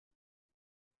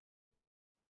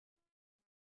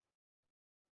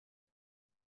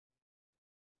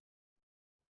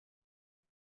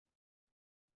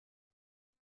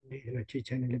ናቸው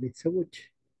የቻናል ቤተሰቦች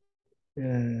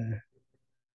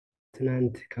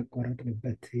ትናንት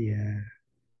ካቋረጥንበት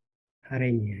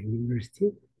የሀረማያ ዩኒቨርሲቲ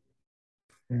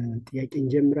ጥያቄ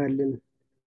እንጀምራለን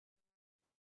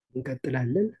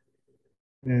እንቀጥላለን።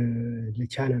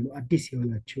 ለቻናሉ አዲስ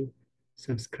የሆናችሁ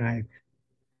ሰብስክራይብ፣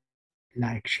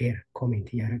 ላይክ፣ ሼር፣ ኮሜንት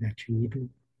እያደረጋችሁ ሂዱ።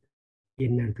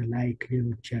 የእናንተ ላይክ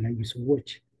ሌሎች ያላዩ ሰዎች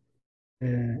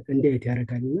እንዴት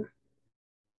ያደርጋልና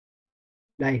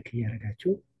ላይክ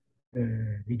እያደረጋችሁ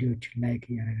ቪዲዮዎችን ላይክ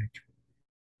እያደረጋችሁ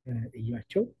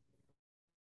እዩዋቸው።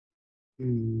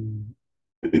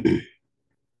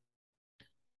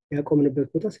 ያቆምንበት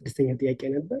ቦታ ስድስተኛ ጥያቄ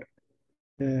ነበር።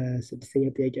 ስድስተኛ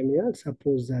ጥያቄ ምን ይላል?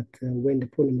 suppose that when the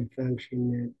polynomial function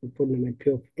the polynomial p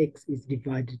of x is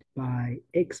divided by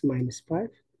x minus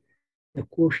 5, the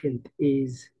quotient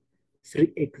is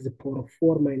 3x to the power of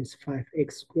 4 minus 5x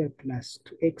squared plus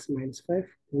 2x minus 5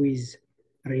 with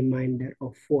a remainder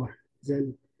of 4. Then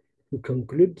we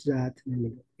conclude that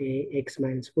x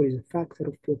minus 4 is a factor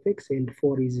of p of x and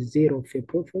 4 is 0 of p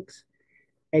of x.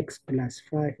 X plus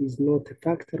 5 is not a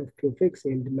factor of p of x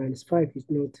and minus 5 is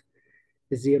not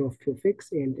a 0 of p of x,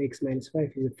 and x minus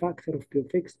 5 is a factor of p of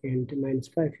x and minus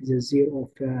 5 is a 0 of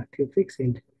p of x,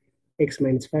 and x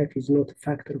minus 5 is not a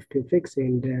factor of p of x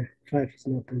and 5 is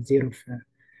not a 0 of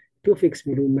p of x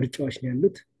የሚሉ ምርጫዎች ነው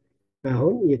ያሉት።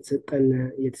 አሁን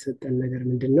የተሰጠን ነገር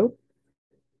ምንድነው?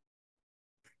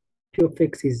 p of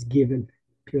x is given.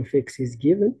 p of x is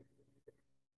given.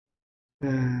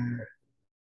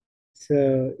 So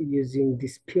using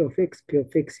this p of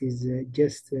x is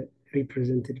just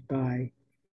represented by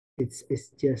it's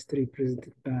just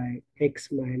represented by x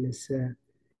minus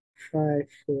 5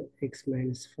 x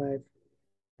minus 5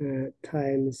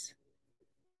 times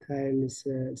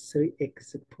 3x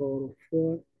to the power of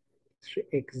 4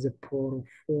 3x to the power of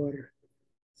 4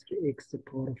 3x to the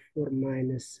power of 4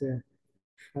 minus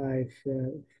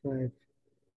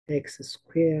 5x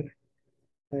square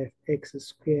 5x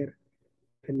square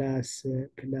plus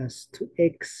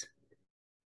 2x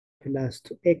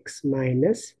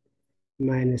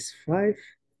minus 5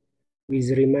 with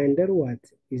remainder what?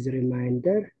 With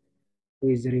remainder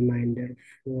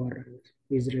 4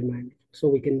 with remainder. So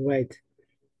we can write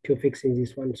p of x in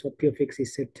this one. So p of x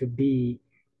is said to be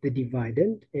the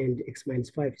dividend and x minus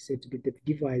 5 is said to be the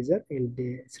divisor, and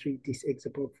 3 this x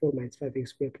power 4 minus 5x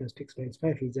squared plus 2x minus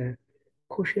 5 is a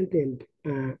quotient and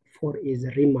 4 is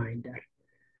a remainder.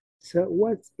 So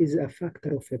what is a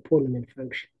factor of a polynomial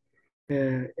function?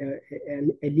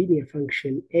 A linear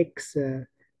function x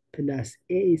plus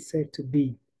a is said to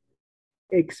be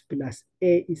a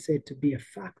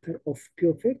factor of p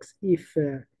of x if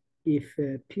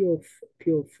p of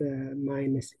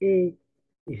minus a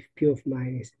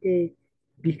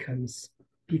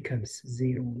becomes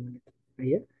 0 ማለት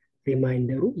ነው።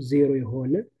 ሪማይንደሩ 0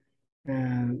 የሆነ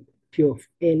p of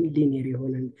n linear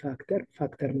የሆነ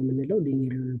ፋክተር ነው የምንለው።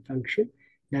 linear የሆነ ፋንክሽን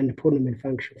ለአንድ ፖሊኖሚያል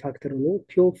ፋንክሽን ፋክተር ነው።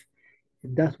 p of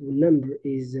that number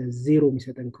is 0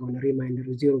 የሚሰጠን ከሆነ ሪማይንደሩ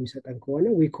 0 የሚሰጠን ከሆነ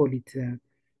we call it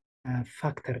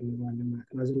factor እንለዋለን ማለት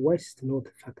ነው። otherwise it's not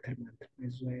a factor ማለት ነው።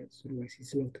 otherwise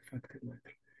it's not a factor ማለት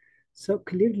ነው። So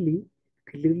clearly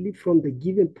from the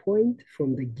given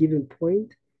point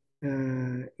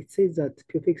it says that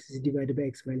p of x is divided by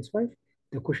x minus 5,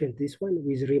 the quotient this one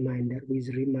with remainder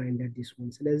this one.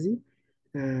 ስለዚህ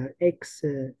x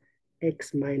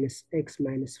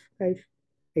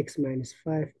minus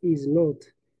 5 is not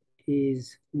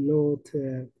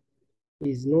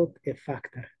a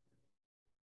factor.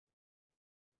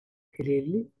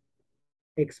 Clearly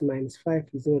x minus 5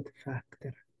 is not a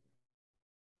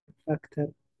factor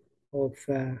of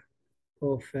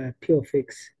p of x,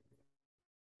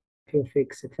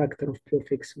 a factor of p of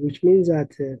x, which means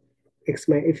that if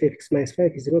x minus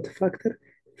 5 is not a factor,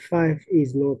 5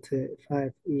 is not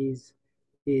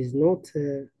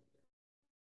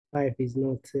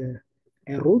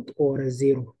a root or a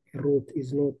 0. A root is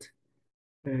not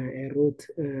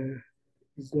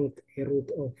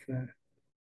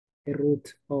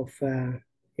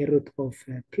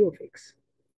p of x.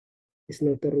 It's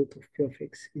not the root of p of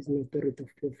x. It's not the root of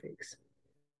p of x.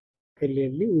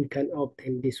 Clearly, we can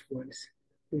obtain these ones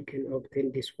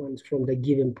from the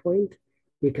given point.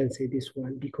 We can say this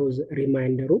one because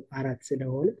remainder አራት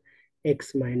ስለሆነ x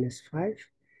minus 5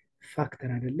 factor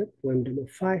አይደለም ወይም ደግሞ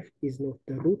 5 is not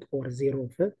the root or 0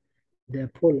 of the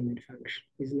polynomial function.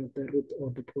 Is not the root of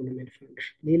the polynomial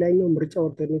function. ሌላኛው ምርጫ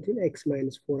ኦልተርኔቲቭ x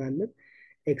minus 4 አለ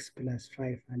x plus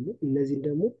 5 አለ። እነዚህን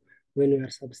ደግሞ when we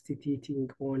are substituting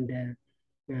on the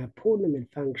polynomial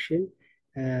function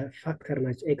factor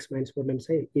ናቸው። x minus 4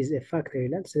 ለምሳሌ is a factor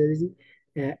ይላል። ስለዚህ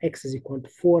x is equal to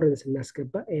 4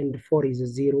 ስናስገባ and 4 is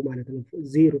 0 ማለት ነው።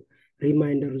 0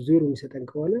 ሪማይንደሩ 0 የሚሰጠን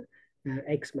ከሆነ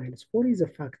x minus 4 is a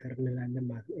factor እንላለን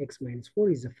ማለት ነው። x minus 4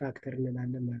 is a factor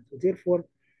እንላለን ማለት ነው። therefore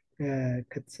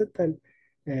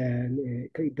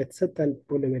በተሰጠን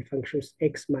ፖሊኖሚያል ፈንክሽን ውስጥ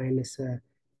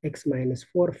x minus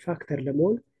 4 ፋክተር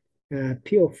ለመሆን p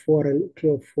of 4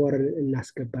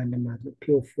 እናስገባለን ማለት ነው። p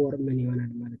of 4 ምን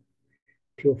ይሆናል ማለት ነው?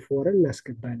 p of 4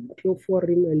 እናስገባለን። p of 4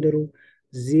 ሪማይንደሩ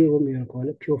 0 የሚሆን ከሆነ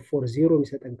p of 4 0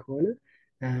 የሚሰጠን ከሆነ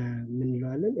ምን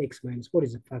እንለዋለን? x minus 4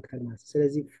 is a factor ማለት ነው።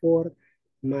 ስለዚህ 4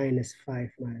 minus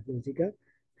 5 ማለት ነው። እዚህ ጋር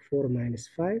 4 minus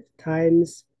 5 times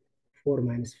 4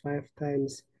 minus 5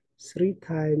 times 3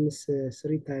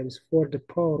 times 4 the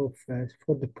power of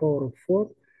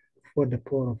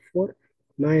 4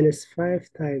 minus 5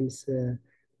 times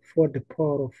 4 the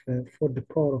power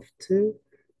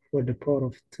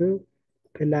of 2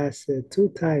 plus 2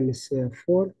 times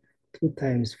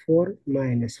 4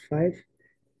 minus 5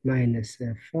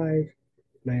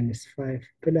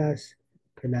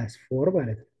 plus 4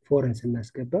 ማለት ነው። 4ን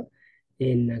ስናስገባ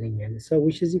ይሄን እናገኛለን። so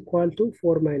which is equal to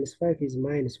 4 minus 5 is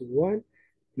minus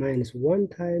 1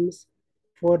 times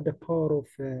 4 the power of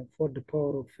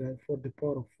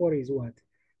 4 is what?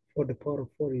 4 the power of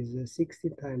 4 is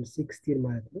 16 times 16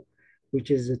 ማለት ነው, which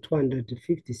is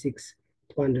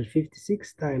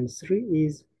 256 times 3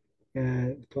 is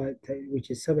which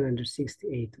is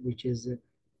 768, which is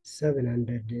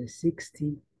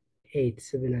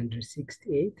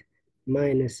 768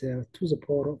 minus 4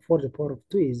 the power of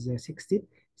 2 is 16,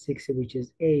 which is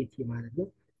 80 ማለት ነው,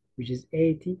 which is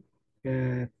 80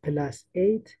 plus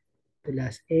 8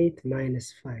 minus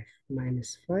 5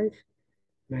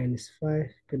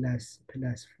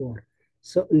 plus 4.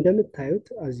 So እንደምታዩት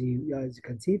as you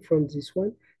can see from this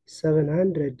one,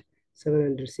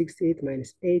 768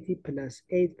 minus 80 plus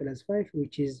 8 plus 5,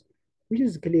 which is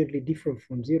clearly different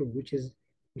from 0, which is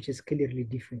clearly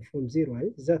different from 0,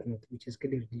 right? Is that not? Which is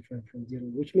clearly different from 0,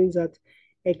 which means that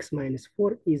x minus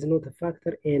 4 is not a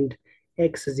factor and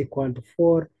x is equal to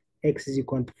 4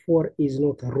 is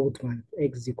not a root, man.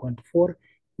 X is equal to 4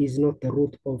 is not the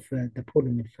root of the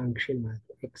polynomial function, man.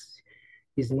 X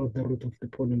is not the root of the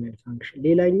polynomial function.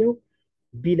 ሌላኛው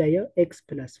b ላይ x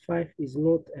plus 5 is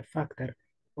not a factor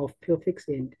of p of x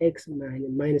and x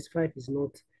minus 5 is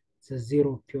not the zero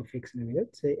of p of x ነው የሚለው።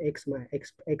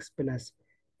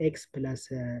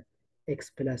 x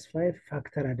plus 5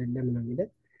 ፋክተር አይደለም ነው የሚለው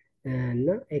እና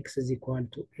x is equal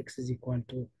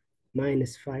to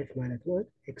minus 5 ማለት ነው።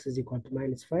 x is equal to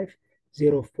minus 5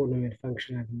 zero of polynomial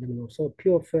function አይደለም ነው። so p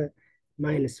of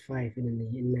minus 5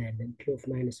 እናያለን። p of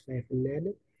minus 5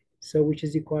 እናያለን። so which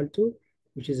is equal to,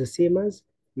 which is the same as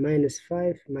minus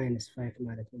 5 ማለት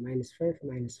ነው። minus 5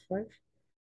 minus 5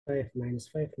 minus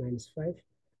 5 minus 5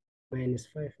 minus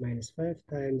 5 minus 5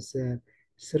 times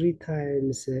 3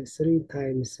 times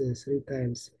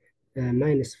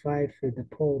minus 5 the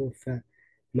power of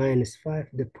minus 5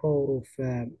 the power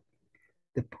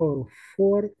of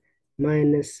 4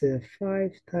 minus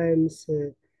 5 times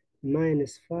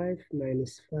minus 5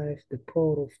 the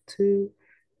power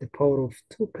of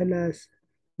 2 plus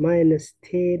minus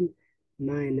 10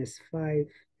 minus 5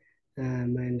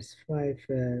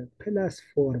 plus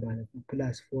 4 ማለት ነው.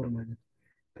 plus 4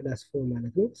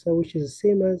 ማለት ነው. so which is the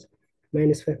same as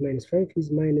minus 5 is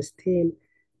minus 10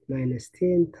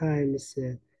 times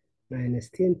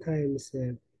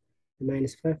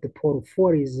minus 5 the power of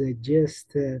 4 is just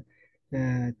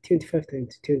 25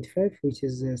 times 25, which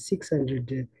is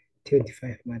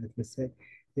 625 ማለት ነው።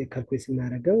 calculate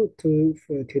ስናደርገው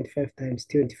 25 times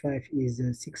 25 is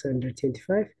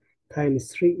 625 times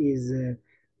 3 is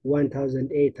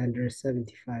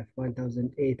 1875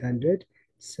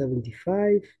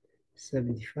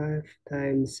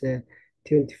 times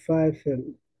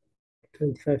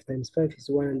 25 times 5 is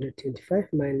 125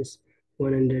 minus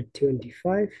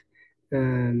 125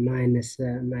 minus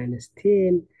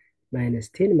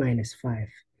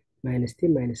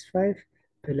 10 minus 5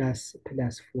 plus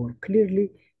 4. Clearly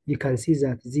you can see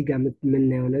that እዚህ ጋር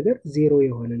የምናየው ነገር ዜሮ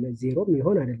የሆነ ዜሮ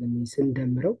የሚሆን አይደለም።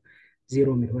 ስንደምረው ዜሮ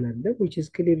የሚሆን አይደለም, which is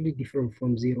clearly different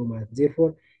from 0 ማለት ነው.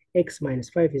 therefore x minus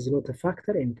 5 is not a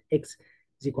factor and x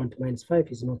is equal to minus 5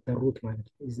 is not the root ማለት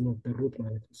ነው.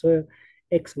 so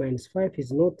x minus 5 is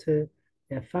not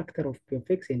a factor of p of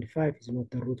x and 5 is not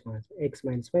the root ማለት ነው. x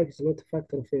minus 5 is not a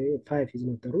factor of 5 is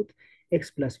not the root. x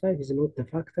plus 5 is not the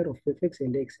factor of p of x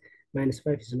and x minus 5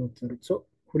 is not the root. so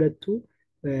ሁለቱ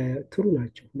ትሩ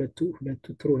ናቸው። ሁለቱ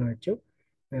ትሩ ናቸው።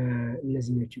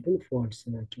 እነዚህኞቹ ግን ፎልስ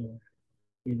ናቸው።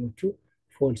 ሌሎቹ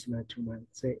ፎልስ ናቸው ማለት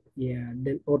ነው።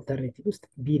 ያለን ኦልተርኔቲቭ ውስጥ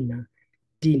ቢ እና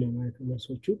ዲ ነው ማለት ነው።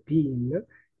 መልሶቹ ቢ እና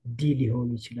ዲ ሊሆኑ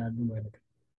ይችላሉ ማለት ነው።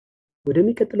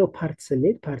 ወደሚቀጥለው ፓርት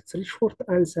ስንሄድ ፓርት 3 ሾርት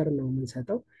አንሰር ነው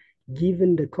የምንሰጠው።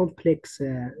 given the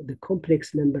complex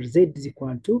number z is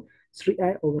equal to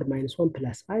 3i over minus 1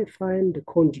 plus I, find the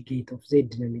conjugate of z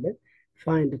ነው የሚለን።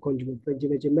 find the conjugate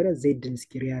መጀመሪያ z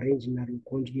እስኪ ሪአሬንጅ እናድርግ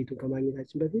ኮንጁጌቱን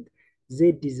ከማግኘታችን በፊት z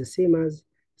is the same as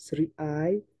 3i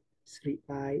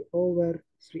over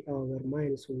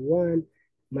minus 1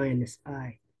 minus I.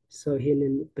 so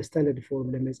ይሄንን በስታንዳርድ ፎርም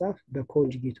ለመጻፍ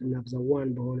በኮንጁጌቱ እናብዛው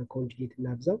 1 በሆነ ኮንጁጌት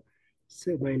እናብዛው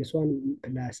minus 1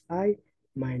 plus I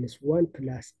minus 1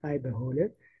 plus I በሆነ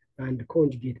and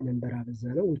conjugate number አበዛ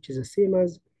ነው which is the same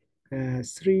as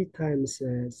 3 times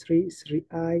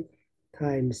 3i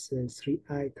times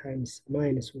 3i times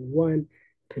minus 1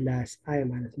 plus I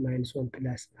ማለት minus 1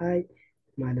 plus I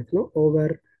ማለት ነው over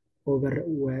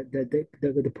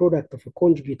the product of a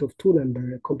conjugate of two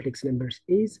complex numbers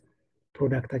is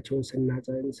ፕሮዳክታቸውን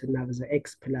ስናበዛ x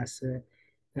plus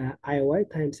iy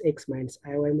times x minus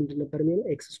iy ምንድን ነበር የሚለው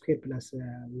x square plus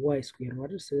y square ነው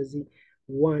አይደል? ስለዚህ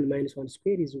 1 minus 1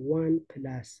 square is 1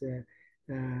 plus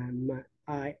I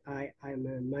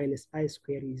minus I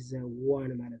square is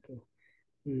 1 ማለት ነው።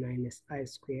 minus I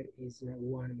square is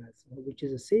 1 ማለት ነው which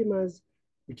is the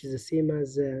same as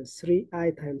 3i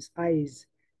times I is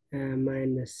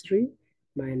minus 3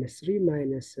 minus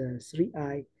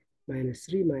 3i minus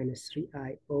 3 minus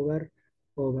 3i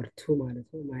over 2 ማለት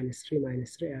ነው minus 3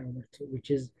 minus 3i over 2 which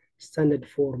is standard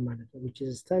form ማለት ነው which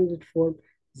is standard form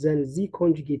then z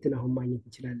conjugate አሁን ማግኘት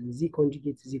እንችላለን z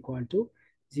conjugate is equal to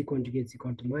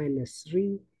minus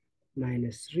 3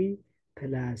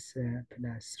 plus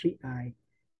 3i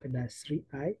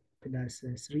plus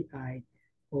 3i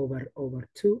over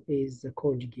 2 is the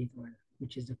conjugate one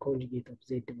which is the conjugate of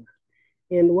z one.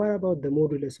 And what about the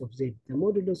modulus of z? The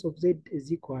modulus of z is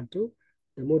equal to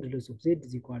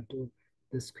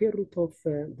the square root of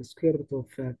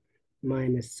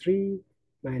minus 3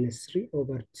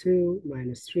 over 2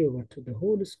 minus 3 over 2 the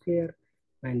whole square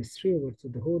minus 3 over 2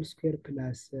 the whole square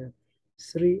plus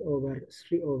 3 over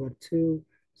 2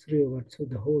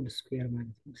 the whole square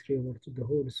minus 3 over 2 the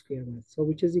whole square minus so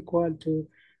which is equal to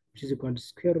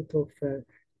square root of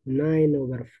 9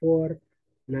 over 4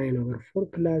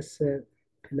 plus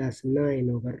 9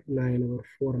 over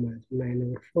 4 minus 9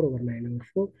 over 4 over 9 over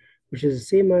 4 which is the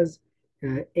same as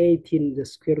 18 the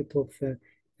square root of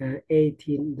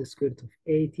 18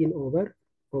 over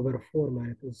 4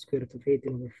 minus the square root of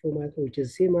 18 over 4 minus which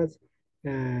is same as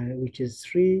which is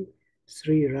 3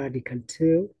 radical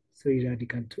 2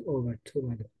 over 2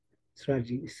 minus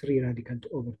 3 radical 2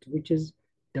 over 2 which is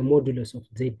the modulus of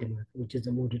z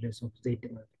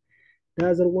the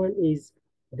other one is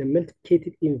the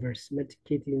multiplicative inverse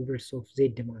of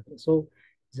z so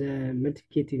the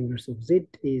multiplicative inverse of z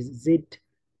is z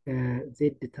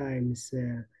times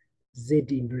z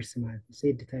inverse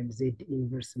times z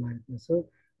inverse so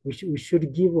we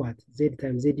should give what z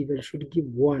times z inverse should give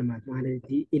 1 ማለት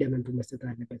ኤሌመንቱ መስጠት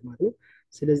አለበት ማለት ነው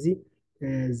ስለዚህ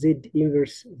z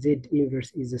inverse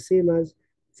is the same as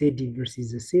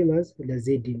the z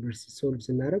inverse solve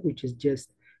ስናደርግ which is just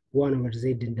 1 over z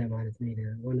እንደማለት ነው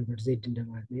 1 over z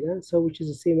እንደማለት ነው so which is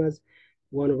the same as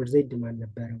 1 over z ማለት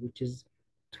ነበረ which is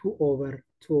 2 over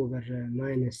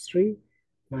minus 3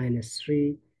 minus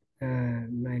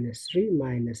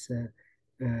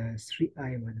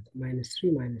 3i ማለት minus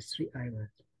 3 minus 3i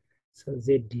ማለት so z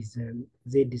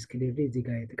is clearly እዚህ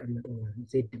ጋር የተቀመጠው ማለት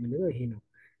z ምንለው ይሄ ነው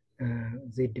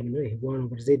z ምንለው ይሄ 1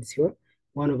 over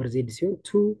z ሲሆን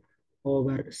 2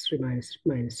 over 3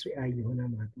 minus 3i ይሆናል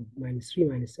ማለት ነው minus 3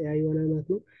 minus 3i ይሆናል ማለት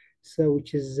ነው so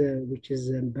which is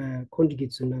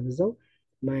በኮንጁጌት ስናበዛው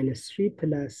minus 3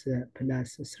 plus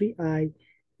 3i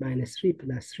minus 3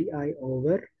 plus 3i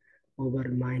over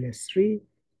minus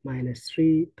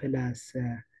 3 plus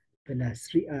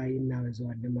 3i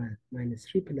እናበዛዋለን ማለት minus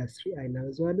 3 plus 3i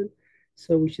እናበዛዋለን so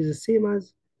which is the same as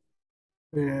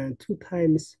 2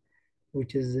 times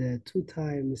which is 2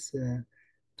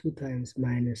 times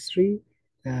minus 3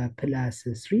 plus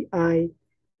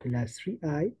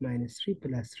 3i minus 3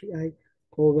 plus 3i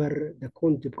over the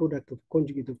product of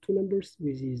conjugate of two numbers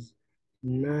which is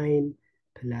 9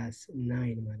 plus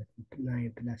 9 ማለት ነው 9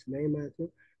 plus 9 ማለት ነው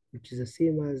which is the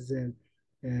same as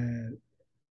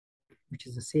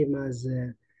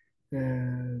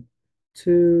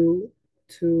 2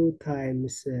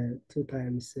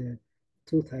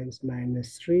 times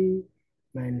minus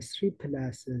 3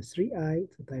 plus 3i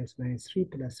 2 times minus 3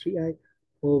 plus 3i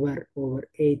over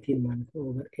 18 ማለት ነው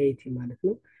over 18 ማለት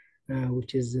ነው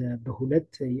which is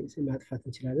በሁለት ማጥፋት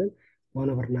እንችላለን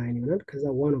 1 over 9 ይሆናል ከዛ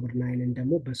 1 over 9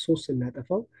 ደግሞ በ3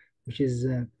 እናጠፋው which is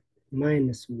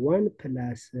minus 1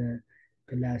 plus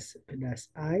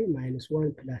I minus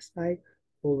 1 plus I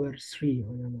over 3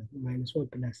 minus 1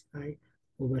 plus I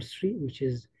over 3, which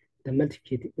is the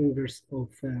multiplicative inverse of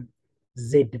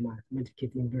z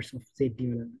multiplicative inverse of z.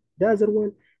 The other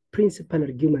one, principal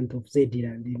argument of z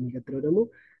ይላል። የሚቀጥለው ደግሞ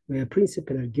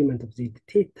principal argument of z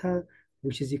theta,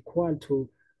 which is equal to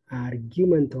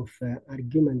argument of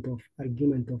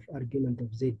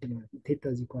z. Theta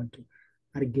is equal to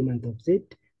argument of z,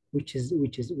 which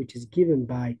is given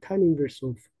by tan inverse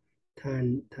of tan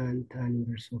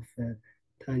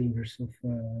inverse of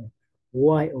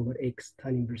y over x,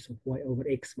 tan inverse of y over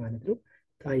x ማለት ነው።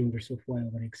 tan inverse of y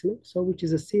over x ነው። So which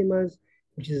is the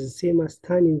same as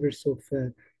tan inverse of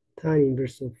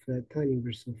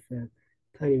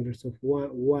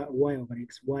y over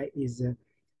x. Y is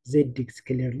z is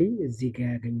clearly እዚህ ጋር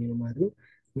ያገኘነው ማለት ነው።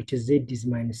 Which is z is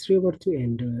minus 3 over 2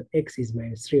 and x is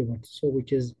minus 3 over 2. So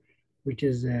which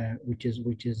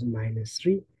is minus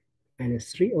 3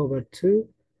 over 2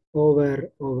 over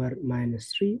minus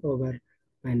 3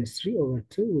 over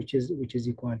 2, which is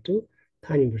equal to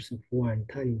tan inverse of 1,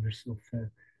 tan inverse of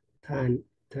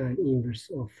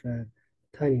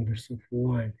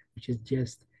 1, which is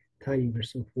just tan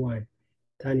inverse of 1.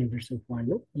 tan inverse of 1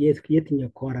 ነው። የትኛው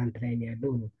ኳራንት ላይ ነው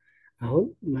ያለው ነው። አሁን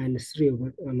minus 3 over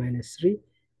 2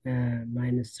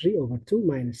 minus 3 over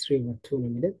 2 ነው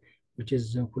የሚለን, which is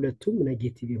ሁለቱም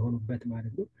ኔጌቲቭ የሆኑበት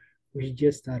ማለት ነው። which is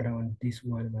just around this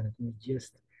one ማለት ነው።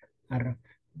 just around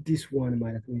this one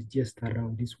ማለት ነው። just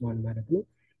around this one ማለት ነው።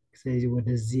 ስለዚህ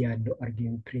ወደዚህ ያለው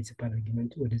አርጊመንት ፕሪንሲፓል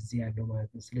አርጊመንቱ ወደዚህ ያለው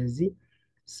ማለት ነው። ስለዚህ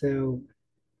so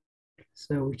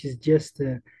which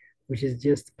is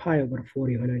just pi over 4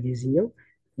 ይሆናል።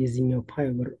 የዚህኛው pi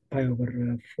over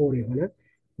 4 ይሆናል,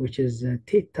 which is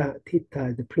theta,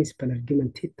 the principal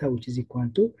argument theta, which is equal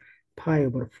to pi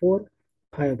over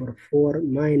 4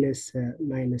 minus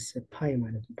pi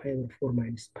ማለት ነው። pi over 4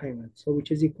 minus pi ማለት ነው. So which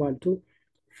is equal to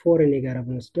 4 እኔ ጋር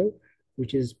ብንወስደው,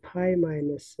 which is pi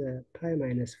minus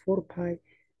 4 pi,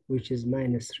 which is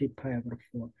minus 3 pi over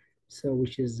 4. So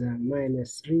which is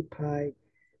minus 3 pi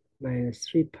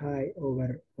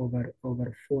over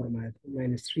 4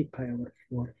 minus 3 pi over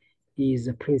 4 is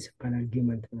the principal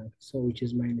argument. So which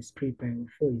is minus 3 pi over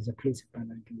 4 is the principal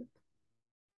argument.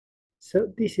 So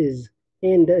this is,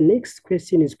 and the next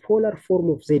question is polar form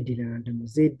of z.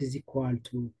 Z is equal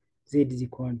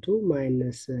to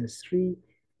minus 3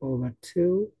 over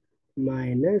 2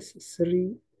 minus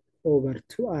 3 over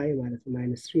 2i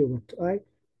minus 3 over 2i,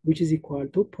 which is equal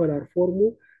to polar form,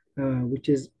 which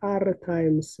is r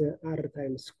times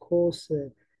cos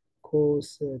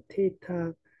theta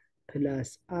plus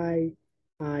I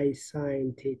sin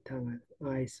theta ማለት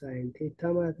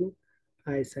ነው።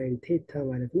 I sin theta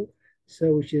ማለት ነው። So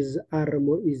which is r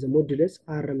is the modulus,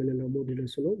 r ምንለው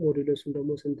ሞዱለሱ ነው። ሞዱለሱን ደግሞ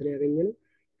ስንት ነው ያገኘነው?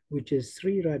 which is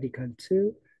 3 radical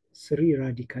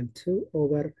 2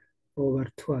 over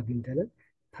 2 አግኝተናል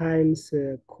times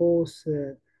cos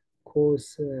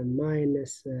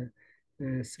minus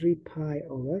 3 pi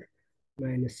over 4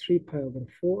 minus 3 pi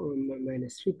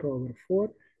over 4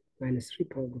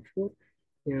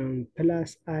 plus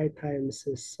I times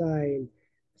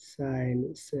sin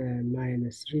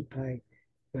minus 3 pi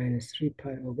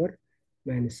over 4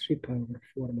 minus 3 pi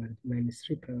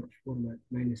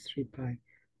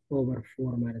over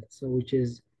 4 ማለት ነው. So which is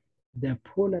the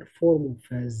polar form of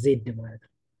z ማለት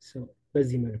ነው. So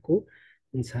በዚህ መልኩ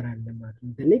እንሰራለን ማለት ነው።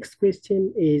 The next question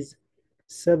is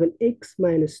 7x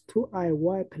minus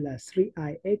 2iy plus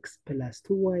 3ix plus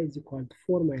 2y is equal to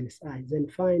 4 minus I. Then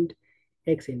find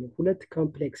x. ሁለት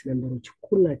ኮምፕሌክስ ነምበሮች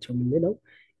እኩል ናቸው የምንለው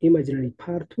ኢማጂነሪ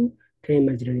ፓርቱ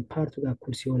ከኢማጂነሪ ፓርቱ ጋር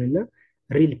እኩል ሲሆንና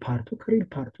ሪል ፓርቱ ከሪል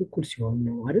ፓርቱ እኩል ሲሆን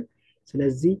ነው አይደል?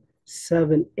 ስለዚህ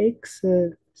 7x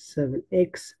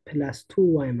plus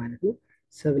 2y ማለት ነው።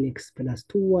 7x plus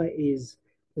 2y is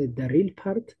the real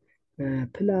part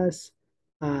plus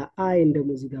I እንደሞ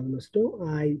እዚህ ጋር ብንወስደው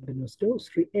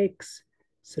 3x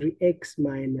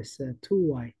minus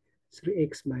 2y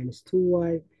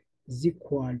is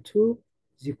equal to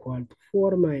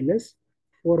 4 minus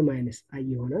I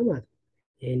ይሆናል ማለት ነው።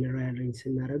 ይሄን ራይን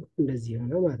ስናደርገው እንደዚህ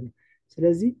ይሆናል ማለት ነው።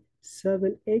 ስለዚህ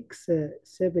 7x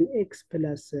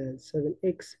plus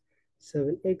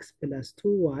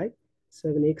 2y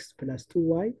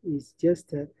is just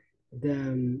the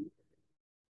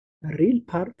real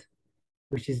part,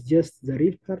 which is just the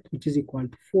real part, which is equal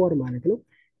to 4 ማለት ነው,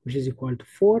 which is equal to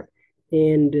 4,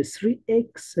 and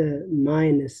 3x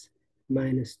minus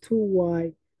 2y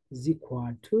is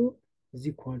equal to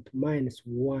minus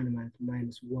 1 ማለት ነው.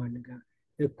 minus 1 ጋር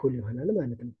እኩል ይሆናል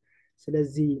ማለት ነው።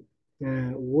 ስለዚህ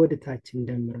ወደ ታች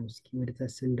እንደምረው እስኪ ወደ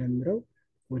ታች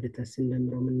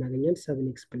እንደምረው የምናገኘው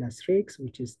 7x plus 3x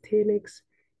which is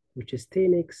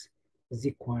 10x is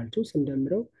equal to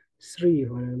እንደምረው 3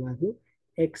 ይሆናል ማለት ነው።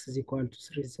 x is equal to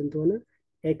 3 ስንት ሆነ?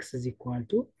 x is equal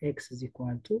to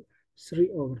 3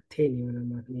 over 10 ይሆናል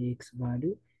ማለት ነው የx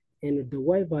value, and the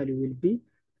y value will be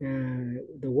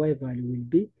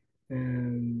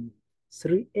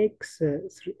 3x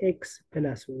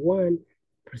plus 1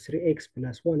 3x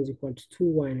plus 1 is equal to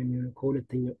 2y ነው የሚሆነው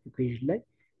ከሁለተኛው ኢኩዌሽን ላይ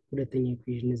ሁለተኛው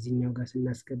ኢኩዌሽን እዚህኛው ጋር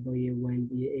ስናስገባው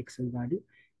የኤክስን ቫልዩ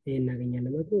ይሄን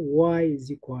እናገኛለን ማለት ነው። y is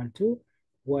equal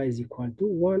to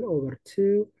 1 over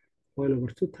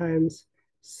 2 times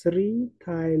 3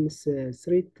 times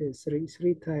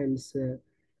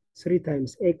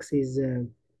x is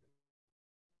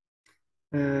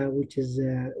which is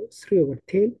 3 over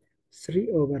 10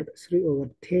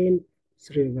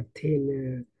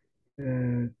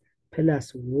 plus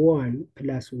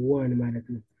 1 ማለት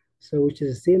ነው. So which is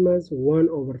the same as 1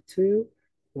 over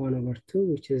 2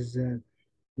 which is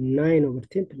 9 over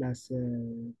 10 plus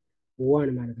 1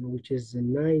 ማለት ነው, which is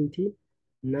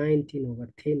 19 over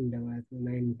 10 እንደማለት ነው.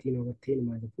 19 over 10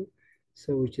 ማለት ነው. So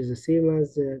which is the same as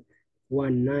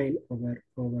 19 over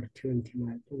 20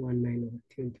 ማለት ነው. 19 over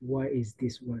 20. Y is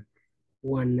this one.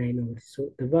 19 over. So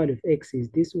the value of x is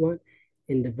this one,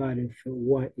 and the value of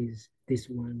y is this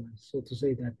one. So to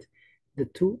say that the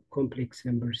two complex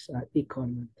numbers are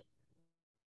equal.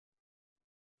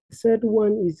 The third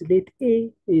one is let A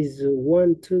is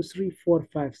 1, 2, 3, 4,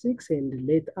 5, 6, and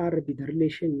let R be the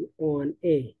relation on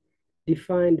A.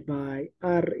 Defined by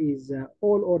R is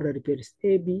all ordered pairs.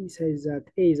 AB says that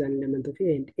A is an element of A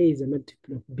and A is a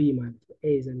multiple of B.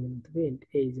 A is an element of A and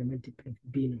A is a multiple of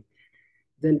B.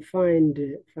 Then find the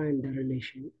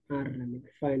relation R.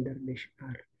 Find the relation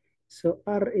R. So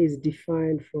R is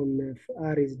defined from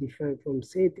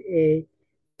set A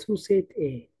to set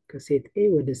A. ከሴት A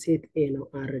ወደ ሴት A ነው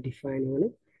R define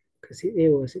ሆነው ከሴት A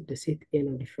ወደ ሴት A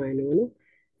ነው define ሆነው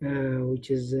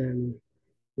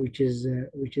which is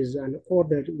an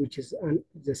order,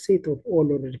 the set of all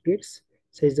ordered pairs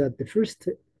says that the first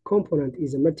component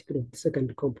is a multiple of the second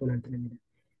component.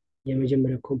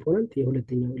 የመጀመሪያው ኮምፖነንት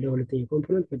ለሁለተኛው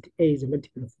ኮምፖነንት A is a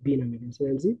multiple of B ነው የሚለን።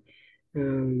 ስለዚህ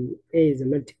A is a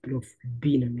multiple of B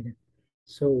ነው የሚለን።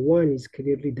 So 1 is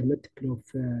clearly the multiple of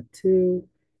 2,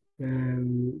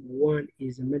 1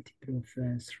 is a multiple of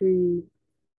 3,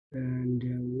 and 1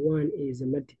 is a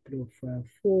multiple of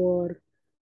 4.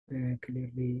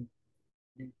 Clearly,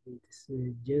 it's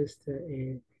just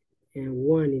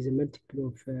 1 is a multiple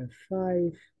of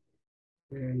 5,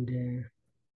 and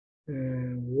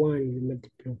 1 is a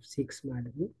multiple of 6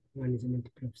 ማለት ነው። 1 is a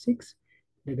multiple of 6.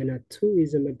 እንደገና 2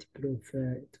 is a multiple of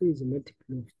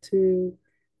 2.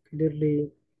 Clearly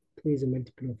 2 is a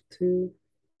multiple of 2.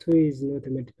 2 is not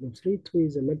a multiple of 3. 2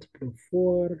 is a multiple of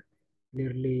 4.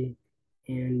 Clearly,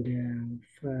 and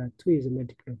 2 is a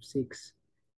multiple of 6.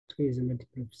 2 is a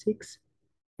multiple of 6.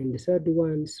 And the third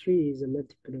one, 3 is a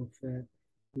multiple of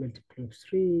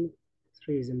 3.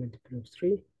 3 is a multiple of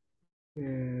 3.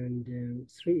 And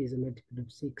 3 is a multiple of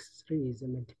 6. 3 is a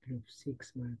multiple of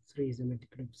 6. 3 is a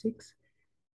multiple of 6.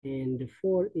 And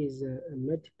 4 is a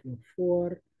multiple of 4.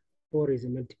 4 is a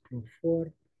multiple of 4.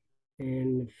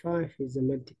 And 5 is a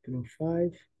multiple of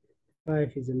 5.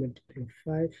 5 is a multiple of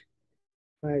 5.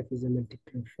 5 is a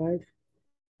multiple of 5.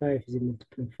 5 is a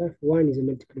multiple of 5. 1 is a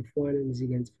multiple of 1 and z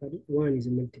against 1 is a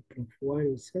multiple of 1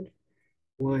 itself.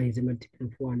 1 is a multiple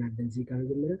of 1 and then z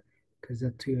against because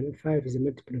that 5 is a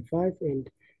multiple of 5 and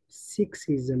 6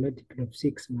 is a multiple of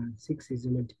 6 man. 6 is a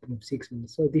multiple of 6 man.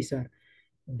 So these are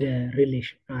the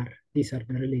relation R. These are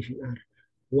the relation R.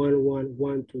 1 1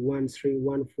 1 2 1 3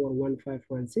 1 4 1 5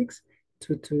 1 6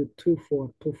 2 2 2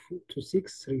 4 2 2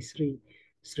 6 3 3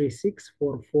 3 6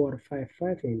 4 4 5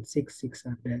 5 and 6 6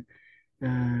 are the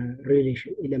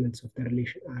relation elements of the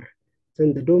relation R.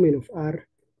 Then the domain of R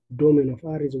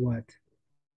is what?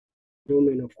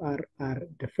 Domain of R are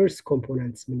the first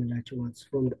components ምንላቸው ones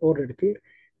from the ordered pair.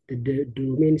 The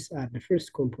domains are the first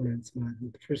components ማለት ነው.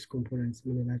 The first components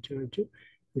ምንላቸው ናቸው,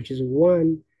 which is 1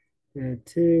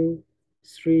 2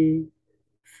 3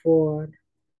 4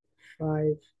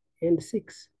 5 and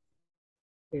 6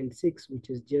 which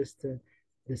is just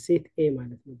the set A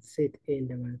ማለት ነው. set A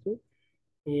እንደማለት ነው.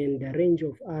 And the range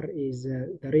of R is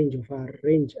the range of R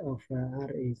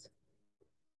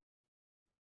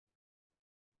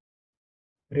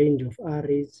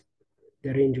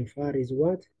is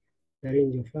what? The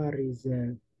range of R is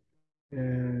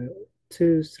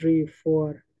 2 3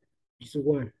 4, which is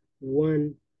 1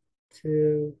 1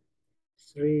 2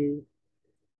 3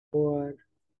 4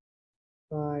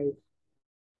 5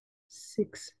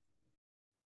 6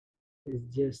 is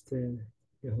just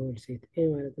the whole set A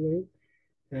ማለት ነው.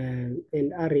 And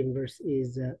R inverse is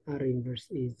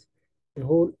the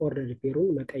whole ordered pair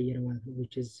መቀየር ማለት ነው,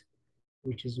 which is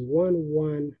which is 1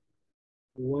 1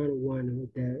 1 1,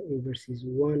 the inverse is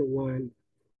 1 1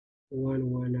 1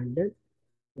 1 አለን,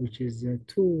 which is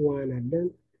 2 1 አለን,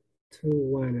 2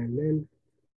 1 አለን,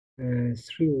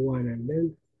 3 1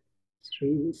 አለን,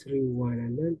 3 1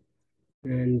 አለን,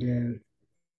 and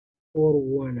 4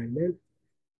 1 አለን,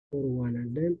 4 1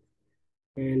 አለን,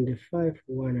 and 5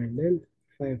 1 አለን,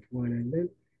 5 1 አለን,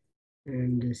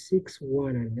 and 6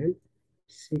 1 አለን,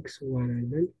 6 1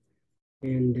 አለን,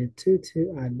 and 2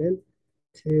 2 አለን,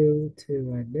 2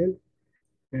 2 አለን,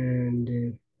 and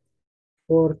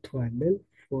 4 2 አለን,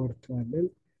 4 2 አለን,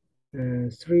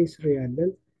 3 3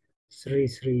 አለን, 3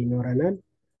 3 ይኖረናል,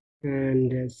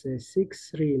 and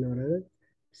 6 3 ይኖረናል,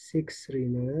 6 3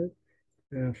 ይኖረናል,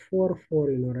 4 4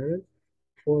 ይኖረናል,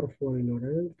 4 4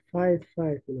 ይኖረናል, 5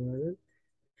 5 ይኖረናል,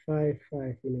 5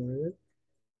 5 ይኖረናል,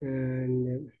 and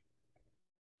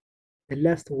the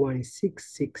last one is 6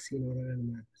 6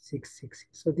 ይኖረናል, 6 6.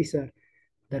 So these are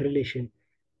the relation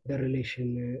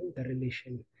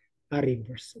R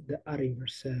inverse, the R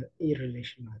inverse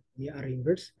relation ማለት ነው። የአር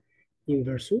ኢንቨርስ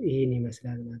ኢንቨርሱ ይሄን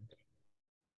ይመስላል ማለት ነው።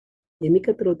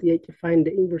 የሚቀጥለው ጥያቄ ፋይንድ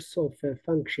ኢንቨርስ ኦፍ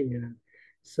ፋንክሽን ይላል።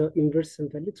 ሶ ኢንቨርስ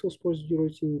ስንፈልግ ሶስት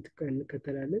ፕሮሲጀሮችን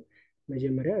እንከተላለን።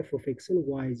 መጀመሪያ ኤፍ ኦፍ ኤክስን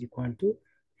ዋይ ኢዝ ኢኳል ቱ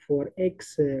ፎር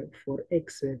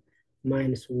ኤክስ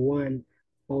ማይነስ ዋን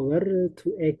ኦቨር ቱ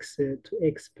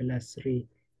ኤክስ ፕላስ ትሪ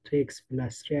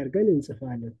አድርገን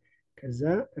እንጽፋለን። ከዛ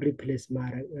ሪፕሌስ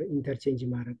ማድረግ ኢንተርቼንጅ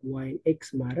ማድረግ ዋይን ኤክስ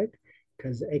ማድረግ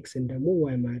ከዛ ኤክስን ደግሞ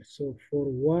ዋይ ማድረግ ሶ ፎር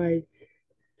ዋይ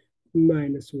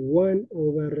minus 1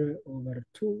 over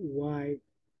 2y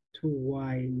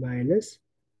minus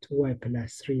 2y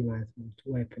plus 3 ማለት ነው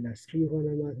 2y plus 3 ሆነ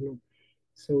ማለት ነው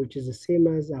so which is the same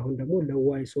as አሁን ደግሞ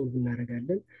ለy ሶልቭ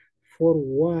እናደርጋለን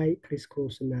 4y ክሪስ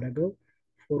ክሮስ እናደርገው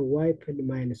 4y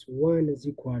minus 1 is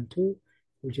equal to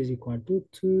which is equal to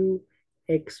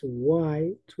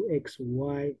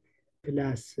 2xy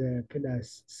plus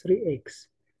 3x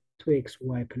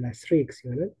 2xy plus 3x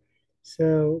ይሆናል so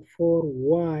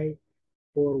 4y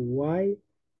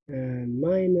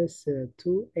minus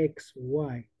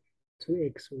 2xy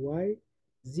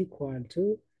is equal to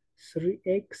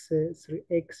 3x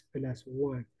plus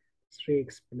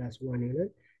 1 ይሆናል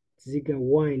እዚህ ጋር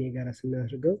y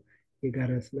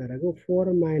የጋራ ስናደርገው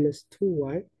 4 minus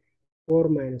 2y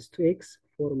 4 minus 2x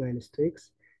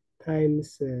times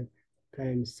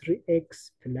 3x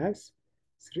plus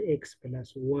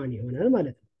 1 ይሆናል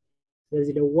ማለት ነው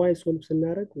ስለዚህ ለy ሶልቭ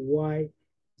ስናደርግ y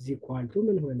is equal to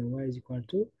ምን ሆነ y is equal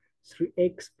to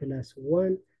 3x plus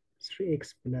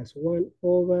 1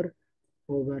 over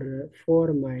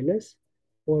 4 minus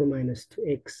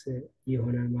 2x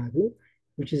ይሆናል ማለት ነው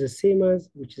which is the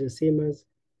same as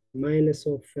minus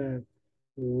of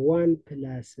 1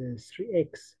 plus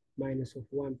 3x minus of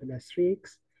 1 plus 3x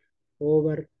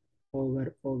over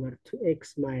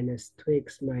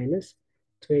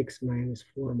 2x minus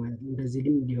 4 ማለት ነው እንደዚህ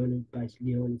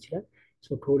ሊሆን ይችላል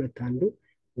so ከሁለት አንዱ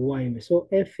y so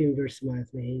f inverse ማለት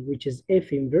ነው ይሄ which is f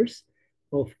inverse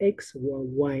of x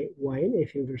y in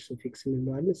f inverse of x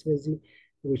እንለዋለን ስለዚህ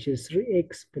which is 3x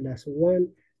plus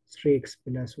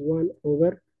 1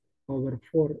 over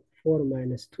 4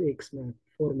 minus 2x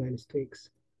 4 minus 2x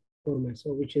 4 minus so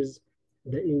which is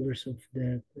the inverse of the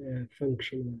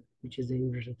function which is the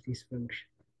inverse of this function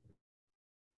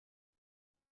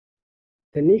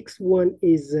The next one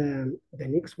is the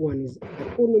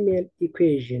polynomial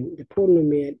equation. The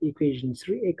polynomial equation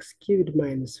 3x cubed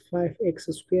minus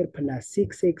 5x squared plus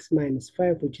 6x minus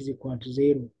 5, which is equal to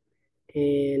 0.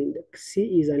 And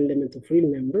c is an element of real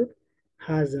number,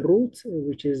 has a root,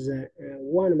 which is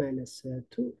 1 minus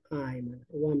 2i.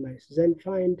 1 minus. Then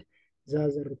find the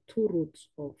other two roots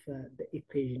of the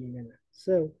equation.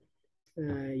 So,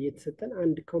 የተሰጠን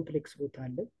አንድ ኮምፕሌክስ ሩት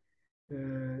አለ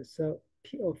so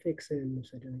p of x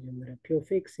p of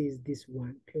x is this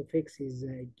one p of x is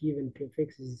given p of x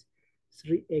is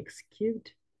 3x cubed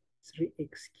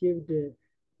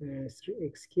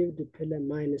plus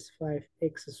minus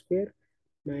 5x squared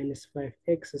minus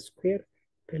 5x squared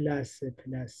plus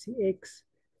cx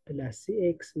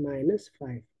minus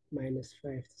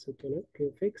 5 so p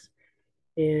of x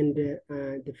and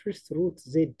the first root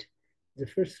z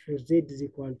is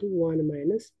equal to 1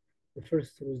 minus the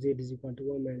first root z is equal to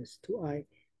 1 minus 2i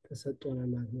ተሰጥቶናል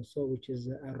ማለት ነው so which is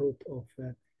a root of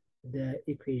the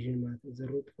equation ማለት ነው the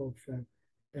root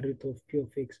of p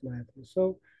of x ማለት ነው so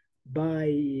by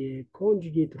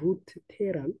conjugate root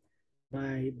theorem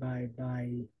by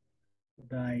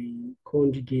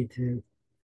conjugate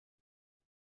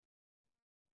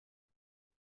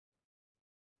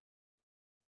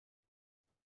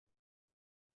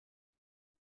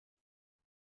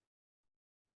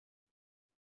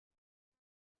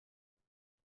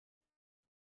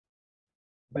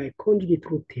by conjugate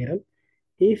root theorem,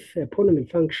 if a polynomial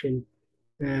function,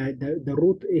 the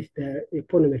root, if the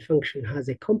polynomial function has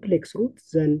a complex root,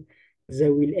 then they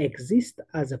will exist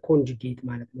as a conjugate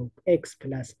ማለት ነው። x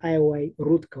plus iy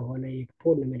root ከሆነ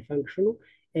የፖሊኖሚያል ፋንክሽኑ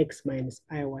x minus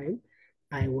iy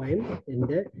in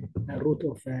the root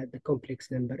of the complex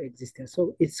number exists. So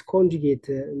its conjugate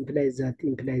implies that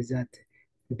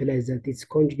its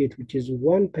conjugate, which is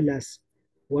 1 plus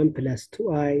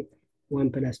 2i,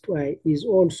 1 plus 2i is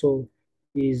also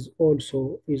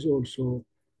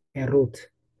a root,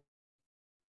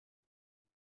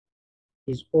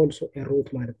 is also a root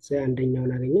ማለት ነው።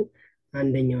 አንደኛውን አገኘን፣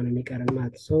 አንደኛውን የሚቀረን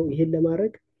ማለት ነው። ይሄን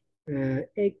ለማድረግ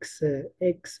x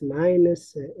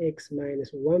minus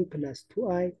 1 plus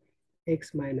 2i,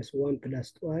 x minus 1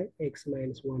 plus 2i, x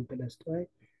minus 1 plus 2i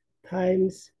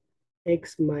times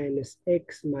x minus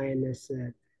 1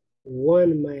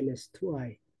 minus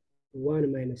 2i,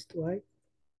 1 minus 2i,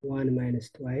 1 minus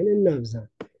 2i እናብዛ።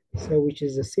 So which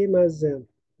is the same as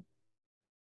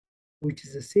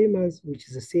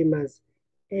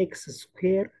x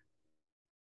square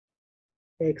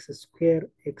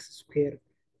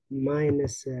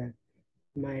minus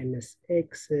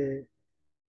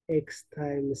x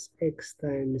times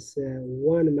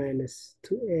 1 minus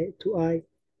 2i,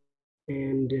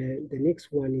 and the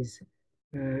next one is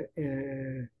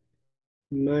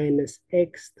minus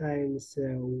x times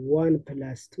 1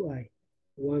 plus 2i,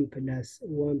 1 plus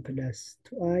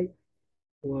 2i,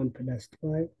 1 plus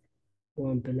 2i,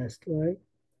 1 plus 2i,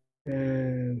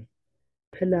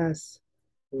 plus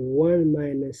 1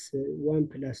 minus 1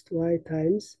 plus 2i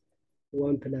times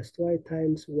 1 plus 2i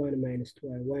times 1 minus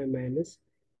 2i, 1 minus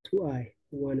 2i,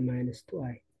 1 minus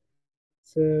 2i.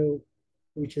 So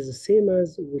which is the same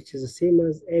as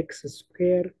x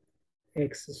square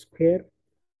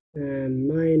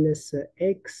minus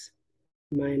x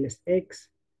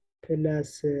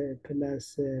plus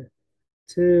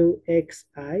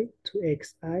 2xi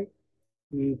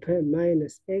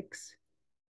minus x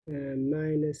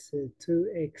minus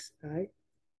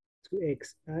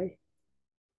 2xi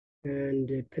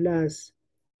and plus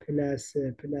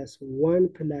 1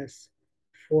 plus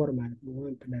 4 ማለት ነው።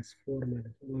 1 plus 4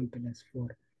 ማለት ነው። 1 plus 4.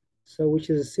 So which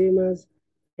is the same as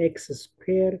x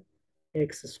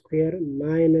square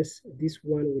minus this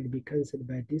one will be cancelled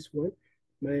by this one,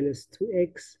 minus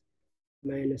 2x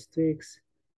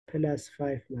plus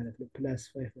 5 ማለት ነው። plus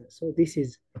 5 ማለት ነው. So this is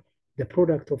the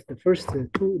product of the first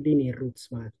two linear roots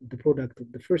ማለት ነው። The product of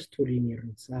the first two linear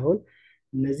roots አሁን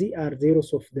እነዚህ are zeros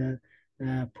of the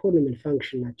ፖሊኖሚያል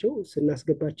ፋንክሽን ናቸው።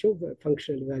 ስናስገባቸው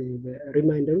ፋንክሽናል ቫልዩ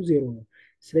ሪማይንደሩ ዜሮ ነው።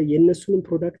 ስለዚህ የእነሱንም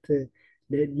ፕሮዳክት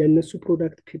ለእነሱ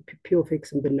ፕሮዳክት ፒ ኦፍ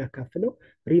ኤክስን ብናካፍለው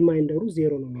ሪማይንደሩ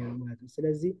ዜሮ ነው የሚሆነው ማለት ነው።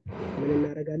 ስለዚህ ምን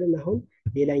እናደርጋለን? አሁን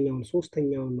ሌላኛውን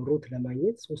ሶስተኛውን ሩት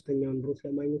ለማግኘት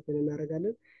ምን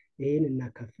እናደርጋለን? ይሄን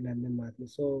እናካፍላለን ማለት ነው።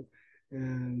 ሶ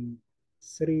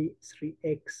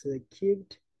 3x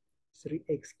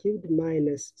cubed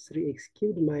minus 3x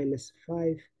cubed minus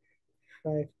 5x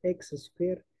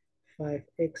square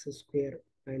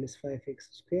minus 5x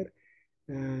square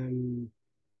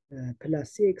plus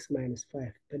cx minus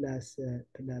 5 plus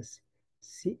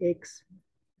cx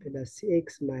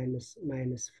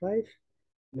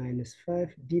minus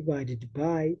 5 divided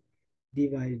by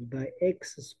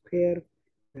x square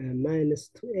minus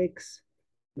 2x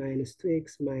minus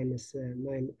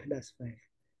plus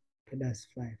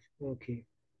 5 okay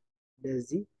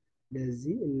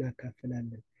ለዚህ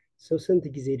እናካፍላለን። ሰው ስንት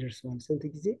ጊዜ ደርሰዋል? ስንት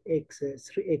ጊዜ? ኤክስ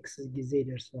 3x ጊዜ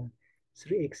ደርሰዋል።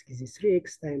 3x ጊዜ 3x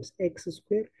times x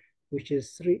square which is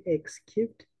 3x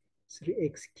cubed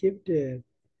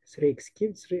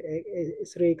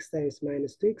 3x times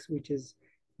minus 2x which is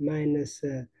minus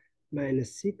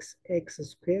 6x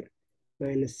square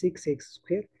minus 6x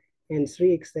square, and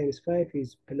 3x times 5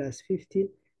 is plus 15x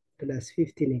plus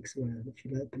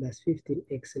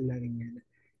 15x እናገኛለን።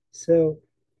 so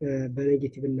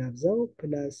በኔጌቲቭ እናብዛው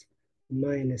ፕላስ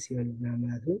ማይነስ ይሆንልናል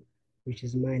ማለት ነው። which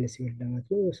is ማይነስ ይሆንልናል ማለት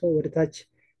ነው። so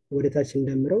ወደ ታች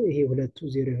እንደምረው ይሄ ሁለቱ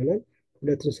ዜሮ ይሆናል።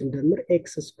 ሁለቱን ስንደምር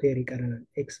ኤክስ ስኩዌር ይቀረናል።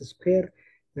 ኤክስ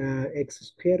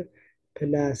ስኩዌር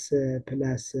ፕላስ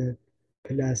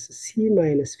ሲ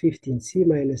ማይነስ 15x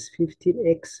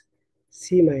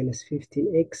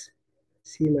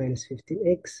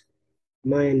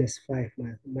ማይነስ 5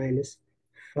 ማለት ነው። ማይነስ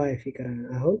 5 ይቀረናል።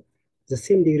 አሁን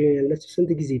ዘሴም ዲግሪ ያላችሁ ስንት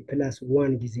ጊዜ? ፕላስ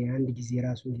 1 ጊዜ፣ አንድ ጊዜ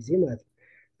ራሱን ጊዜ ማለት ነው።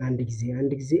 አንድ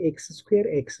ጊዜ ኤክስ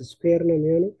ስኩዌር ነው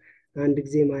የሚሆነው። አንድ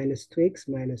ጊዜ ማይነስ 2x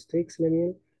ነው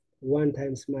የሚሆነው። 1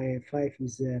 ታይምስ 5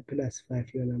 is ፕላስ 5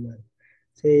 ይሆናል ማለት ነው።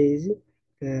 ስለዚህ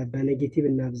በኔጌቲቭ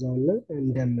እናብዛውና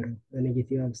እንደምረው።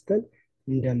 በኔጌቲቭ አብዝተን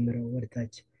እንደምረው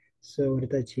ወደታች።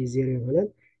 ወደታች ዜሮ ይሆናል።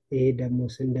 ይሄ ደግሞ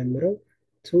ስንደምረው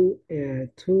 2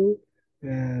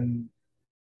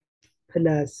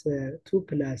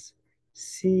 plus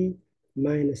c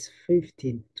minus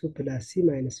 15, 2 plus c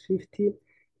minus 15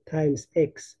 times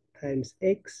x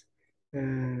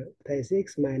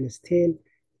minus 10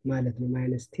 ማለት ነው።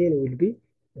 minus 10 will be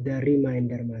the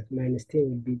remainder ማለት minus 10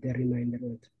 will be the remainder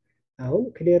ማለት ነው። አሁን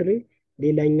ክሊርሊ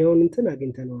ሌላኛውን እንትን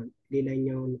አግኝተነዋል።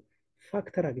 ሌላኛውን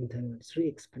ፋክተር አግኝተነዋል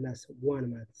 3x plus 1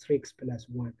 ማለት 3x plus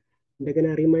 1 እንደገና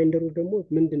ሪማይንደሩ ደግሞ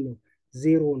ምንድን ነው?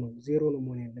 ዜሮ ነው። ዜሮ ነው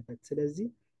መሆን ያለበት። ስለዚህ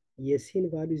የሲን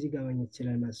ቫልዩ እዚህ ጋር ማግኘት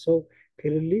ይችላል ማለት ሶ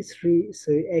ክሊርሊ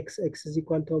 3x is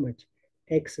equal to how much?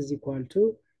 x is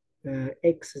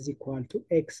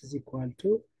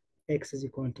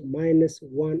equal to minus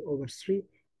 1 over 3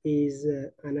 is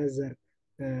another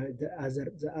the other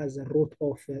root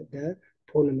of the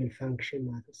polynomial function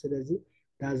ማለት ነው። ስለዚህ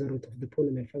the other root of the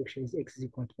polynomial function is x is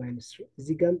equal to minus 3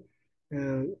 እዚህ ጋር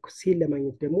ሲን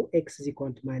ለማግኘት ደግሞ x is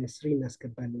equal to minus 3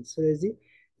 እናስገባለን። ስለዚህ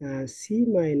c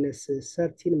minus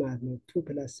 13 ማለት ነው 2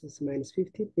 plus minus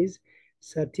 15 is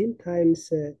 13 times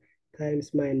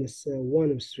minus 1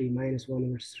 over 3 minus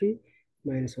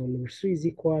 1 over 3 is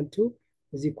equal to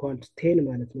 10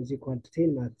 ማለት ነው is equal to 10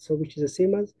 ማለት so which is the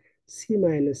same as c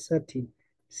minus 13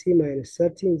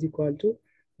 is equal to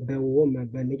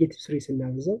በኔጌቲቭ 3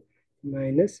 ስናበዛው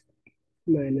minus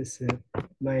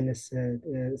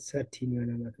 13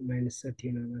 ይሆናል ማለት ነው minus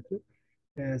 13 ይሆናል ማለት ነው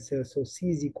so c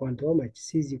is equal to how much? c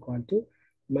is equal to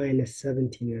minus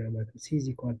 17 ይሆናል ማለት ነው c is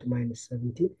equal to minus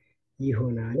 17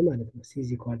 ይሆናል ማለት ነው c is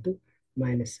equal to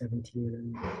minus 17 ይሆናል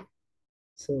ማለት ነው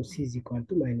so c is equal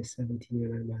to minus 17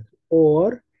 ይሆናል ማለት ነው or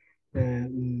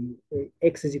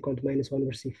x is equal to minus 1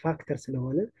 over 3 ፋክተር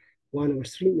ስለሆነ 1 over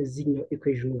 3 እዚህኛው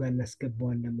ኢኩዌሽኑ ጋር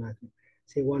እናስገባዋለን ማለት ነው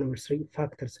say 1 over 3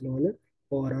 ፋክተር ስለሆነ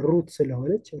or ሩት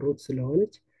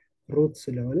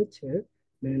ስለሆነች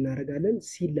ምን እናደርጋለን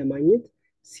c ለማግኘት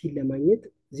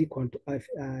is equal to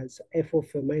f of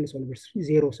minus 1 over 3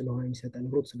 ዜሮ ስለሆነ የሚሰጠን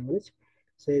ሩት ስለሆነች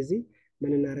ስለዚህ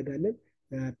ምን እናደርጋለን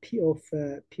p of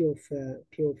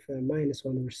minus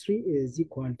 1 over 3 is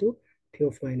equal to p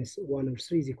of minus 1 over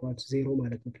 3 is equal to 0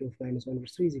 ማለት ነው p of minus 1 over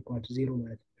 3 is equal to 0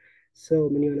 ማለት ነው so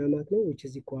ምን ይሆናል ማለት ነው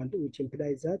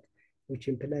which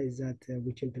implies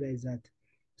that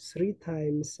 3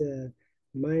 times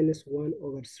minus 1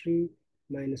 over 3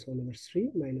 minus 1 over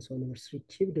 3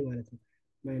 cubed ማለት ነው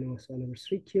minus 1 over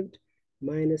 3 cubed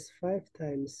minus 5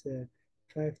 times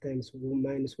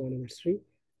minus 1 over 3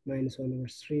 minus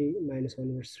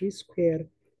 1 over 3 square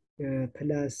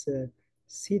plus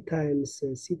c times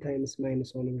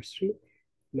minus 1 over 3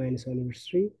 minus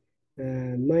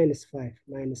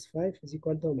 5 is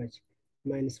equal to how much?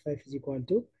 minus 5 is equal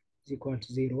to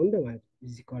 0 እንደማለት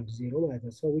is equal to 0 ማለት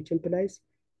ነው so which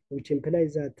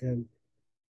implies that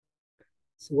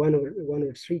 1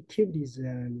 over 3 cubed is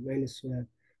minus 1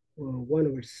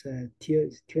 over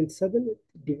 27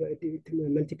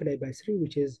 multiplied by 3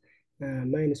 which is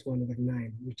minus 1 over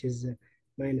 9 which is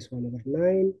minus 1 over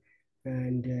 9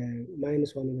 and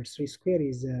minus 1 over 3 square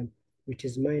is which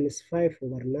is minus 5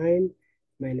 over 9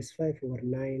 which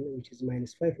is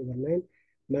minus 5 over 9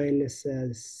 minus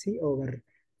c over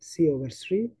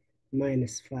 3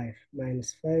 minus 5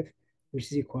 which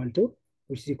is equal to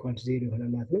 0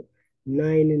 ይሆናል ማለት ነው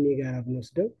 9 የጋራ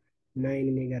ብንወስደው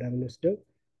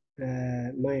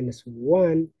minus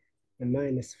 1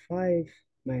 minus 5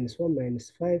 minus 1 minus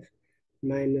 5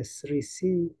 minus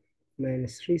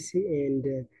 3c and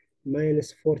minus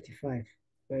 45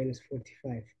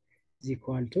 is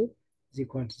equal to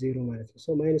 0 ማለት ነው so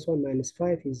minus 1 minus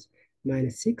 5 is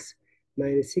minus 6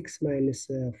 minus 6 minus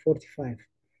 45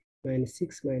 minus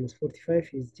 6 minus 45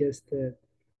 is just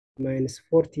minus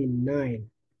 49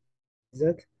 is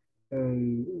that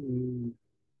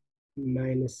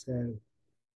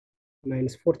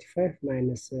minus 45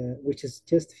 minus which is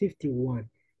just 51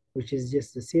 which is just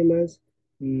the same as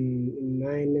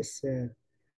minus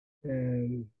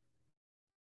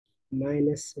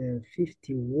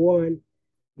 51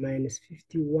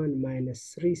 minus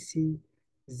 3c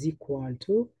is equal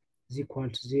to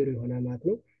 0 ይሆናል ማለት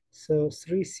ነው so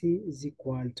 3c is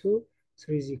equal to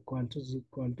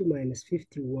minus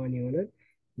 51 ይሆናል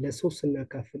ለ3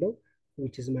 እናካፍለው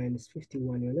which is minus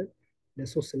 51 ይሆናል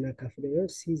ለ3 እናካፍለው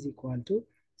c is equal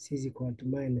to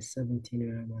minus 17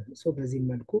 ይሆናል ማለት ነው so በዚህ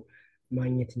መልኩ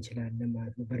ማግኘት እንችላለን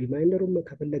ማለት ነው በሪማይንደሩም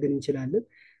ከፈለግን እንችላለን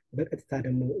በቀጥታ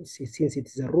ደግሞ since it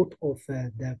is the root of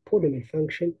the polynomial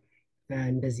function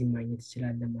እንደዚህ ማግኘት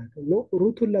እንችላለን ማለት ነው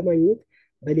ሩቱን ለማግኘት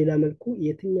በሌላ መልኩ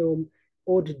የትኛውም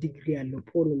odd degree ያለው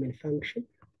polynomial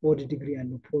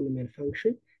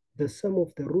function the sum of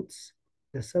the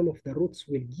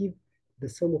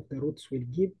roots will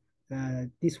give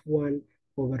this one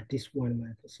ኦቨር ዲስ ዋን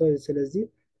ማለት ነው። ስለዚህ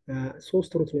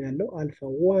ሶስት ሩት ነው ያለው አልፋ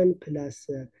ዋን ፕላስ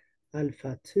አልፋ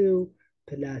ቱ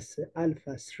ፕላስ አልፋ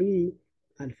ስሪ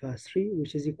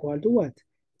which is equal to what?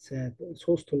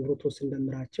 ሶስቱን ሩቶች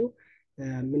ስንደምራቸው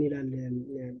ምን ይላል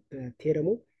በቴረሙ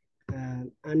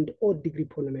አንድ ኦድ ዲግሪ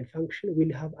ፖሊኖሚያል ፋንክሽን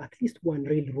ዊል ሃቭ አትሊስት ዋን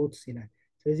ሪል ሩትስ ይላል።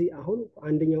 ስለዚህ አሁን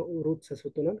አንደኛው ሩት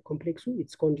ተሰጥቶናል፣ ኮምፕሌክሱ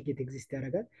ኢትስ ኮንጁጌት ኤግዚስት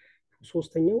ያደርጋል።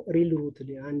 ሶስተኛው ሪል ሩት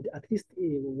አንድ አትሊስት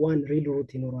ዋን ሪል ሩት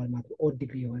ይኖረዋል ማለት ነው፣ ኦድ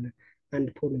ዲግሪ የሆነ አንድ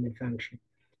ፖሊኖሚያል ፋንክሽን።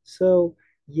 ሶ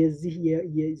የዚህ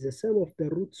the sum of the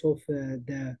roots of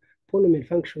the polynomial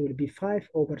function will be 5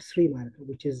 over 3 ማለት ነው,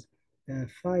 which is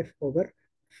 5 over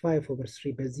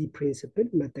 3 በዚህ ፕሪንሲፕል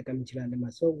መጠቀም እንችላለን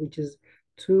ማለት ነው, which is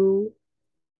 2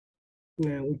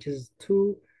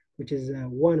 which is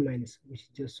 1 minus, which is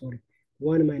just, sorry,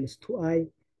 1 minus 2i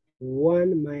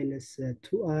 1 minus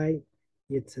 2i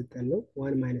የተሰጠን ነው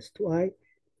 1 minus 2i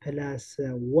plus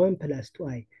 1 plus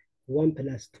 2i 1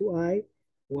 plus 2i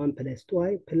 1 plus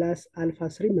 2i plus alpha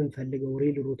 3 የምንፈልገው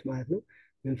ሪል ሩት ማለት ነው።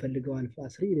 የምንፈልገው አልፋ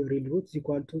 3 ሪል ሩት is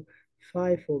equal to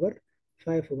 5 over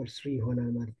 3 ይሆናል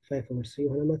ማለት ነው። 5 over 3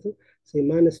 ይሆናል ማለት ነው። ስለዚህ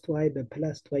ማይነስ 2i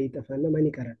በፕላስ 2i ይጠፋና ማን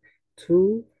ይቀራል? 2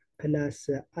 ፕላስ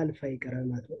አልፋ ይቀራል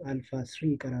ማለት ነው። አልፋ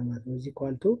 3 ይቀራል ማለት ነው። is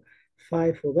equal to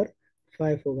 5 over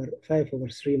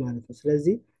 3 ማለት ነው።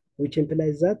 ስለዚህ which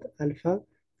implies that alpha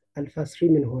 3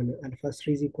 ምን ሆነ? alpha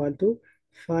 3 is equal to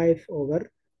 5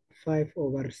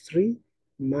 over 3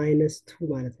 minus 2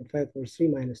 ማለት ነው። 5 over 3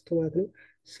 minus 2 ማለት ነው።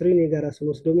 3 የጋራ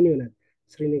ስንወስደው ምን ይሆናል?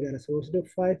 3 የጋራ ስንወስደው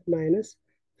 5 minus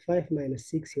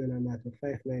 6 ይሆናል ማለት ነው።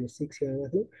 5 minus 6 ይሆናል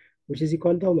ማለት ነው። which is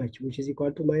equal to how much? which is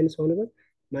equal to minus 1 over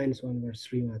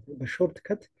 3 ማለት ነው። በሾርት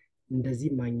ከት እንደዚህ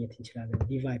ማግኘት እንችላለን።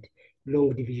 ዲቫይድ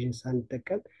ሎንግ ዲቪዥን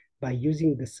ሳንጠቀም by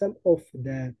using the sum of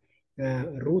the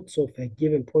roots of a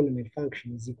given polynomial function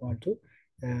is equal to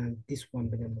this one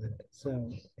ብለን ማለት ነው። so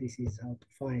this is how to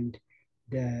find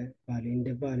the value in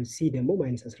the value c ደግሞ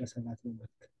ማይነስ 17 ነው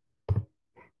ማለት ነው።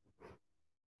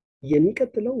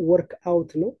 የሚቀጥለው ወርክ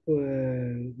አውት ነው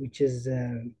which is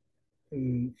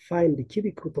find the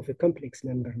cubic root of a complex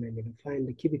number ነው የሚለው። find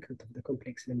the cubic root of the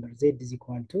complex number z is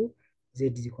equal to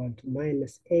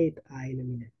minus 8i ነው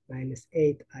የሚለው። minus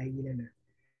 8i ይለናል።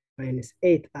 minus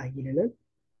 8i ይለናል።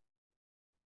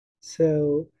 so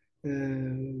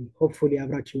hopefully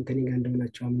አብራችሁን ከኔ ጋር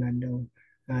እንደሆናችሁ አምናለሁ።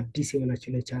 አዲስ የሆናችሁ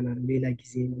ለቻናል ሌላ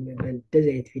ጊዜ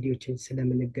እንደዚህ አይነት ቪዲዮችን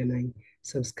ስለምንገናኝ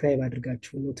ሰብስክራይብ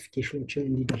አድርጋችሁ ኖቲፊኬሽኖችን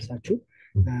እንዲደርሳችሁ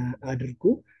አድርጉ።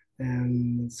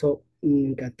 so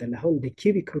እንቀጥል። አሁን the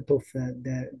cubic root of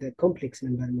the complex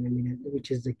number which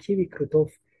is the cubic root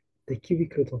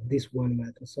of this one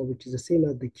ማለት ነው። so which is the same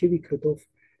as the cubic root of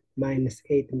minus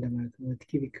 8 እንደማለት ነው። the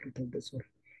cubic root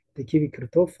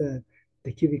of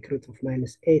the cubic root of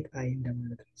minus 8i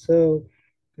እንደማለት ነው። so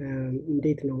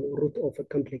እንዴት ነው root of a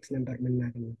complex number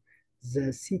የምናገኘው? the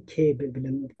ck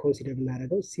ብለን ኮንሲደር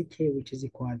ብናደርገው ck which is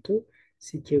equal to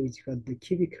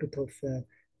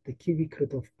the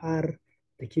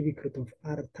cubic root of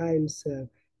r times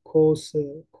cos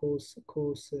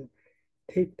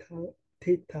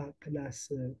theta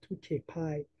plus 2k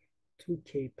pi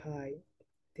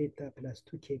theta plus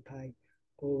 2k pi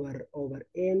over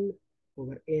n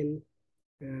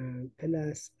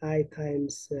plus I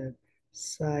times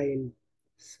sin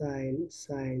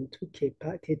 2k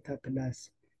pi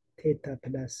theta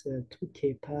plus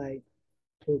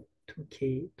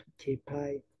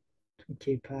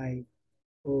 2k pi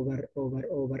over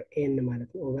n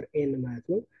ማለት ነው። over n ማለት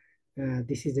ነው።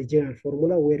 this is the general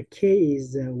formula where k is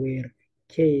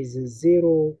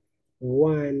 0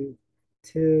 1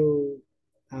 2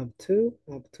 up to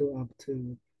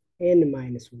n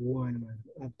minus 1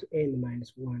 up to n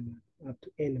minus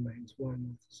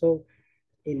 1 so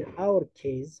in our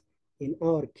case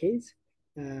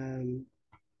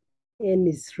n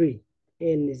is 3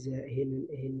 n is in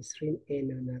 3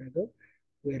 n እናደርገው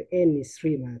where n is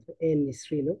 3 ማለት ነው። n is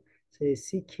 3 ነው። so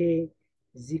ck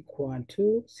is equal to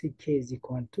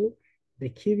the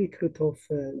cubic root of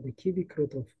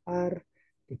r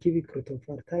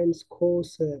times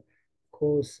cos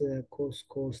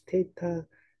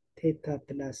theta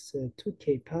plus 2k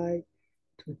pi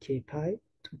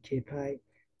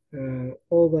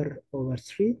over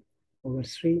 3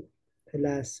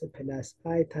 plus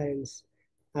I times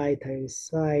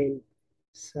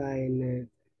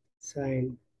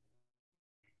sin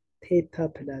theta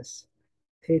plus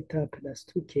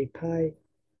 2k pi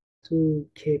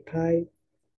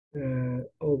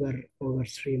over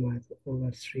 3 ማለት ነው።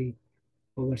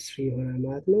 over 3 ይሆናል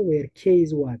ማለት ነው። where k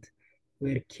is what?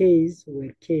 where k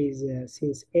is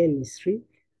since n is 3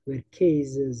 where k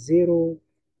is 0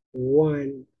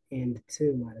 1 and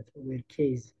 2 ማለት ነው። where k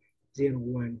is 0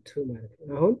 1 2 ማለት ነው።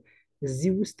 አሁን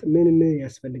እዚህ ውስጥ ምን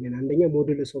ያስፈልገናል? አንደኛ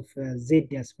ሞዱለስ ኦፍ ዜድ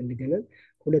ያስፈልገናል።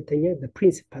 ሁለተኛ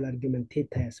ፕሪንሲፓል አርጊመንት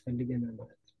ቴታ ያስፈልገናል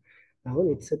ማለት ነው። አሁን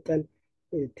የተሰጠን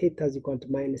ቴታ is equal to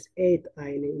minus 8 i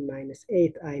minus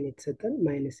 8 i የተሰጠን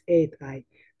minus 8 i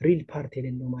ሪል ፓርት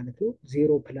የሌለው ማለት ነው።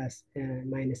 0 ፕላስ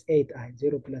minus 8 i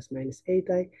 0 ፕላስ minus 8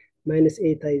 i minus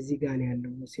 8 i እዚህ ጋር ነው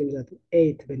ያለው። seems that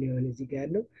 8 በሊሆን እዚህ ጋር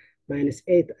ያለው minus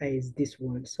 8 i is this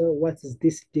one. So what is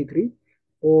this degree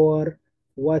or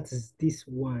what is this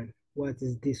one? What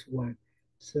is this one?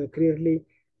 So clearly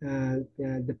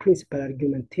the principal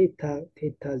argument theta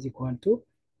is equal to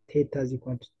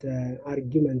the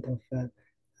argument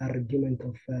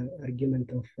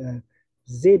of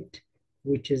z,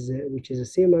 which is the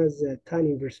same as tan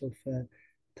inverse of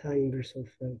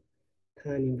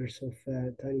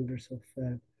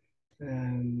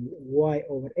y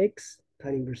over x,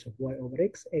 tan inverse of y over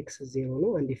x, x 0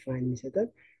 ነው undefined የሚሰጠን,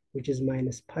 which is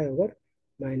minus pi over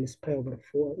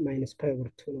 4 minus pi over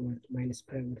 2 ነው ማለት minus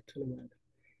pi over 2 ነው ማለት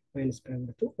minus pi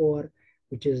over 2 or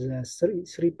which is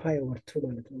 3 pi over 2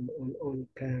 ማለት ነው on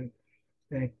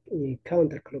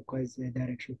counter clockwise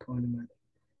direction ከሆነ ማለት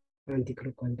anti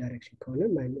clockwise direction ከሆነ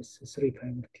minus 3 pi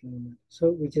over 2 ነው ማለት so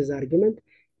which is argument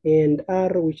and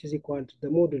r which is equal to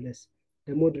the modulus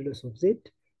of z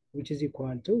which is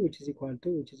equal to the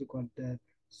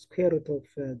square root of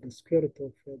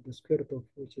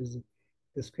which is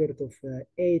the square root of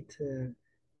 8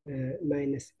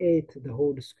 minus 8 the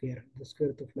whole square, the square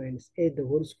root of minus 8 the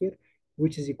whole square,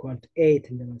 which is equal to 8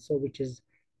 in the one. So which is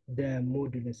the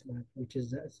modulus, which is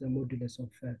the modulus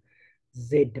of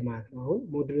z ማለት ነው። አሁን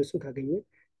ሞዱለሱን ካገኘን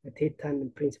ቴታን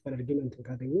ፕሪንሲፓል አርጊመንቱን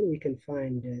ካገኘን we can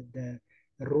find the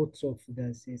roots of the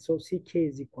so ck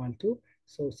is equal to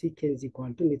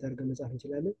እንዴት አድርገን መጻፍ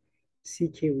እንችላለን?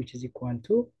 ck which is equal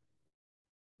to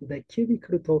the cubic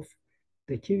root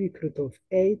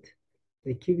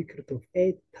of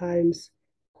 8 times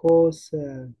cos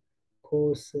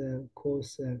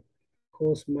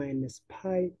minus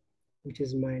pi, which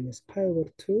is minus pi over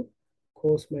 2,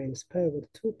 cos minus pi over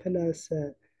 2 plus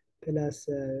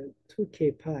 2k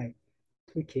pi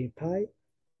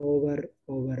over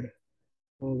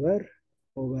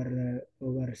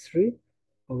 3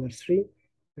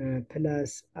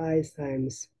 plus I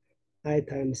times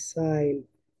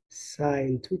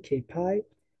sine 2k pi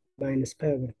minus pi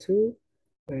over 2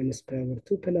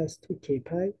 plus 2k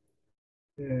pi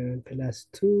plus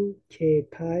 2k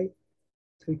pi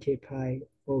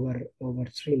over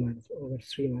 3 ማለት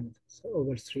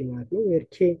ነው where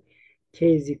k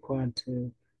is equal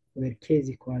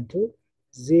to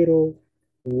 0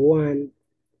 1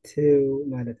 2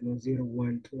 ማለት ነው 0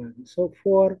 1 2 ማለት ነው so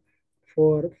for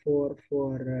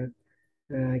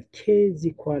k is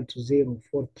equal to 0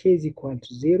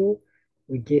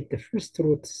 we get the first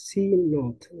root c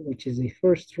naught, which is a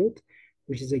first root,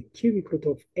 which is a cubic root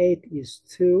of 8 is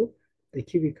 2. The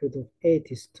cubic root of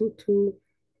 8 is 2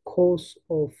 cos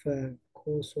of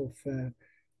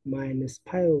minus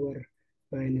pi over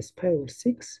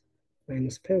 6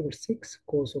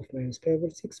 cos of minus pi over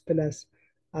 6 plus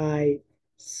I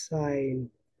sine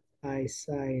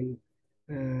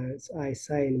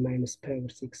minus pi over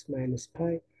 6 minus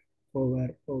pi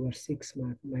over 6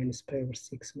 minus pi over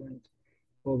 6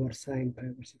 over sine pi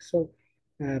over 6. So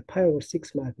pi over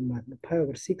 6 ማለት pi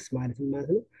over 6 ማለት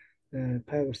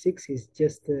pi over 6 is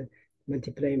just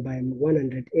multiplying by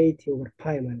 180 over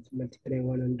pi ማለት multiplying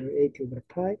 180 over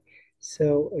pi. So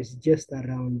it's just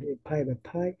around pi by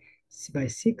pi by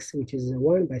 6, which is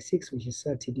 1 by 6, which is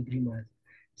 30 degree ማለት.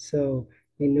 So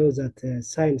we know that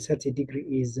sine 30 degree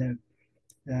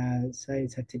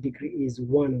is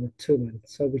 1 over 2 ማለት.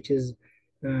 So which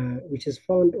is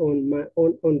found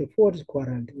on the fourth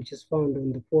quadrant,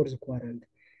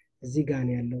 እዚህ ጋር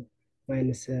ነው ያለው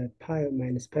minus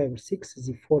pi over 6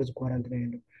 እዚህ fourth quadrant ላይ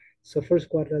ያለው so first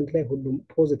quadrant ላይ ሁሉም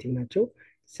ፖዚቲቭ ናቸው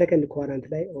second quadrant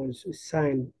ላይ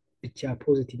ሳይን ብቻ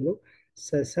ፖዚቲቭ ነው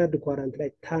third quadrant ላይ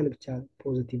tan ብቻ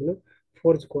ፖዚቲቭ ነው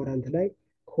fourth quadrant ላይ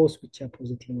cos ብቻ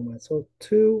ፖዚቲቭ ነው ማለት so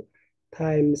 2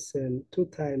 times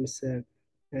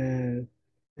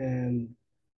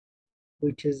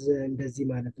which is እንደዚህ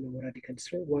ማለት ነው ራዲካል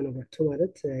 1 over 2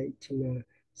 ማለት እቺን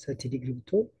 30 ዲግሪ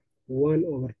ብትሆን 1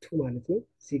 over 2 ማለት ነው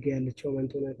እዚህ ጋር ያለችው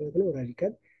ማንቶ ማለት ነው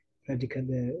ራዲካል 3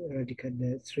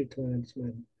 ትሆናለች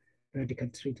ማለት ነው ራዲካል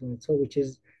 3 ትሆናለች so which is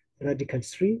radical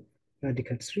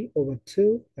 3 over 2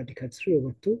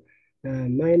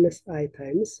 minus I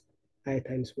times 1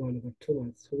 over 2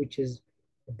 ማለት so which is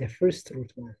the first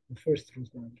root ማለት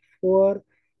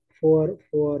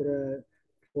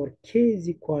for k is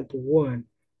equal to 1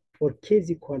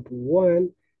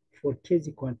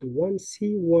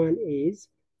 C1 is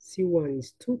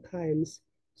 2 times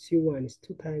C1 is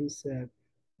 2 times,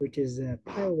 which is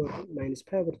pi over minus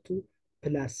pi over 2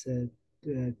 plus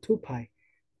 2 pi.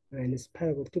 Minus pi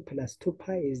over 2 plus 2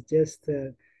 pi is just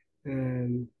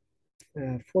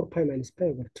 4 pi minus pi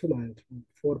over 2 ማለት ነው።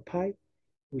 4 pi,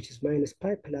 which is minus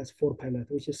pi plus 4 pi ማለት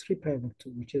ነው, which is 3 pi over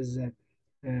 2, which is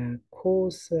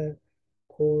cos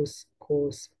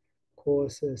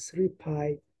 3 pi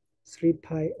 3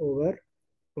 pi over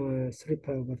 3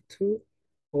 pi over 2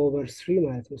 over 3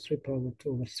 ማለት ነው። 3 pi over 2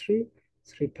 over 3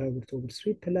 3 pi over 2 over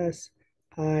 3 plus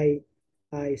I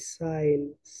sin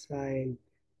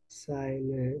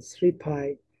 3 pi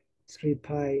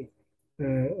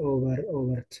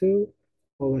over 2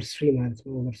 over 3 ማለት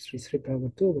ነው። over 3 pi over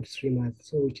 2 over 3 ማለት ነው.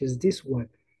 So which is this one.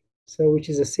 So which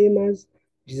is the same as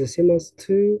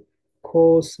 2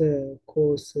 cos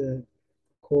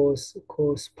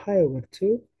pi over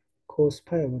 2 cos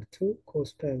pi over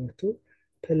 2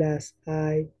 plus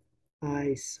I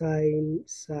sin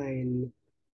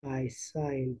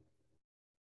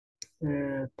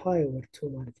pi over 2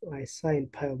 ማለት ነው። I sin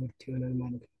pi over 2 ይሆናል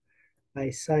ማለት ነው። I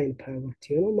sin pi over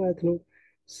 2 ይሆናል ማለት ነው።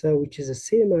 So which is the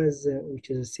same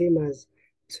as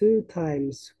 2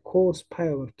 times cos pi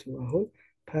over 2 አሁን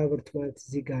pi over 2 ማለት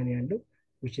እዚህ ጋር ነው ያለው,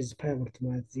 which is pi over 2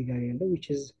 ማለት እዚህ ጋር ነው ያለው, which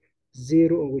is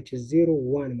 0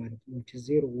 1 ማለት ነው, which is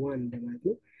 0 1 እንደማለት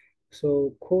ነው። So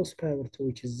cos pi over 2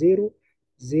 which is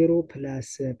 0 plus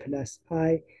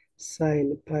I sin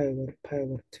pi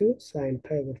over 2 sin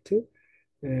pi over 2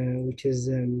 which is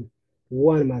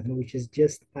 1 ማለት ነው, which is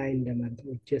just I እንደማለት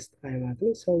ነው, just I ማለት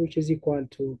ነው። So which is equal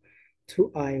to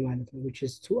 2I ማለት ነው, which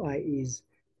is 2I is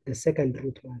the second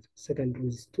root ማለት ነው. Second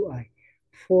root is 2I.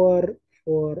 For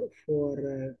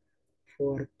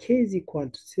k is equal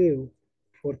to 2,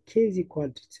 for k is equal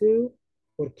to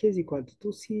 2,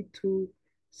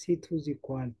 C2 is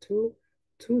equal to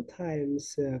 2 times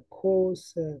cos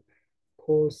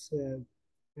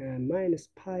minus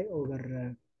pi over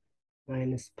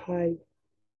minus pi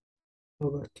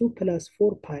over 2 plus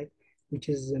 4 pi, which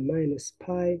is minus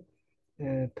pi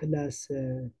plus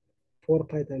 4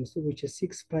 pi times 2, which is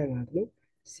 6 pi ማለት ነው.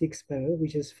 6 pi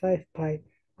which is 5 pi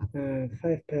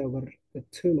 5 pi over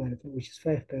 2 ማለት ነው, which is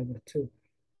 5 pi over 2,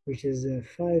 which is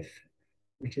 5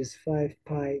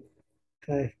 pi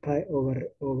over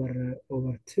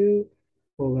 2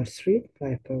 over 3,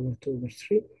 5 pi over 2 over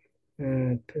 3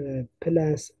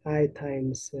 plus I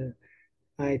times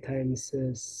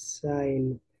sin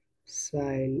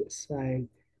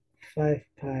 5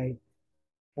 pi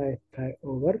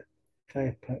over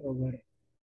 5 pi over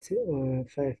 2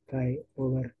 5 pi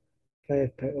over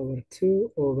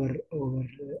 2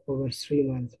 over 3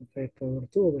 ማለት ነው. 5 pi over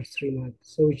 2 over 3 ማለት ነው.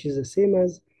 So which is the same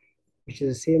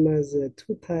as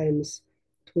 2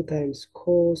 times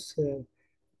cos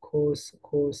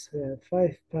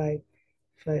 5 pi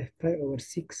over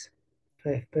 6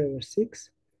 5 pi over 6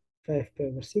 5 pi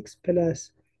over 6 plus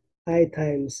I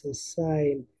times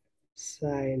sin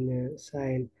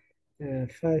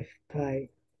 5 pi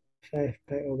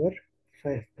over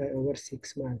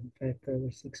 6 ማለት ነው. 5 pi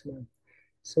over 6 ማለት ነው.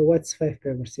 So what's 5 pi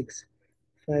over 6?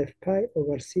 5 pi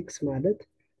over 6 ማለት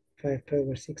 5 pi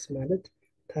over 6 ማለት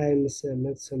times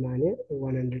 180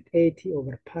 180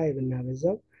 over pi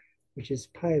ብናበዛው which is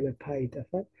pi በpi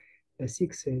ይጠፋል, በ6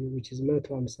 which is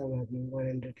 150 ማለት ነው።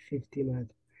 150 ማለት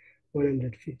ነው።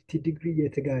 150 ዲግሪ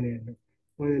የት ጋር ነው ያለው?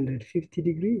 150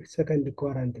 ዲግሪ ሰከንድ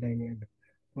ኳራንት ላይ ነው ያለው።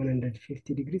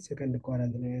 150 ዲግሪ ሰከንድ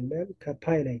ኳራንት ላይ ያለው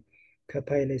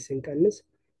ከፓይ ላይ ስንቀንስ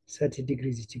 30 ዲግሪ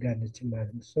እዚች ጋር አለች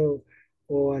ማለት ነው። So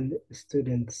all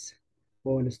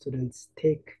students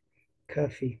take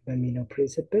ከፊ በሚለው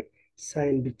ፕሪንሲፕል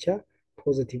ሳይን ብቻ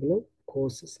ፖዚቲቭ ነው፣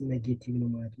 ኮስ ኔጌቲቭ ነው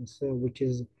ማለት ነው። So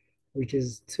which is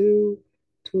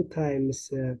 2 times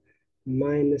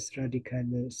minus radical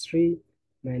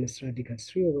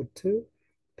 3 over 2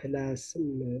 plus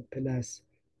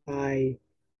I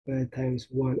times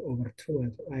 1 over 2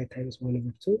 ማለት ነው። I times 1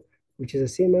 over 2 which is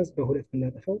the same as በሁለት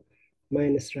ብናጠፋው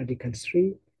minus radical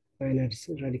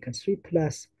 3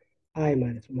 plus I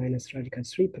ማለት ነው። minus radical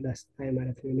 3 plus I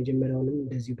ማለት ነው። የመጀመሪያውንም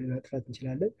እንደዚሁ ብናጥፋት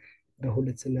እንችላለን።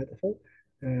 በሁለት ስናጠፋው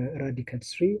radical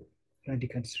 3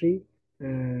 radical 3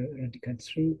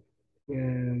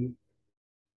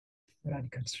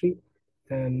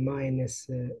 minus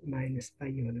I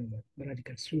ይሆናል ማለት ነው።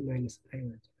 radical 3 minus I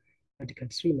ማለት ነው። radical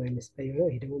 3 minus I ይሆናል።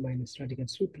 ይሄ ደግሞ minus radical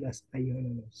 3 plus I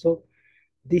ይሆናል ማለት ነው። So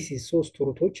this is ሶስት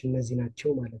ሩቶች እነዚህ ናቸው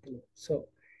ማለት ነው። So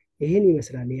ይሄን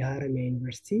ይመስላል የሀረማያ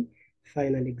ዩኒቨርሲቲ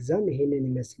ፋይናል ኤግዛም ይሄንን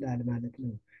ይመስላል ማለት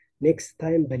ነው። ኔክስት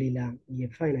ታይም በሌላ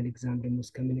የፋይናል ኤግዛም ደግሞ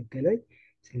እስከምንገናኝ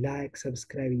ላይክ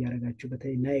ሰብስክራይብ እያደረጋችሁ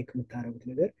በተለይ ላይክ የምታደርጉት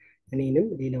ነገር እኔንም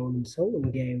ሌላውንም ሰው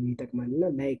እንዲያዩ ይጠቅማልና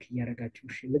ላይክ እያደረጋችሁ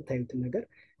እሺ፣ የምታዩትን ነገር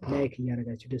ላይክ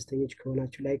እያደረጋችሁ ደስተኞች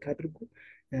ከሆናችሁ ላይክ አድርጉ።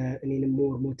 እኔንም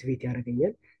ሞር ሞቲቬት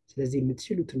ያደርገኛል። ስለዚህ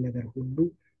የምትችሉትን ነገር ሁሉ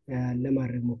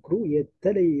ለማድረግ ሞክሩ።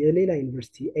 የተለይ የሌላ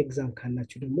ዩኒቨርሲቲ ኤግዛም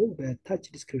ካላችሁ ደግሞ በታች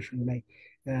ዲስክሪፕሽኑ ላይ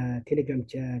ቴሌግራም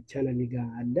ቻናል ጋር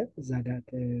አለ፣ እዛ ጋር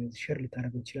ሼር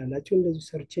ልታደርጉ ትችላላችሁ። እንደዚሁ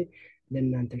ሰርቼ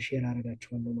ለእናንተ ሼር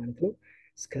አደርጋችኋለሁ ማለት ነው።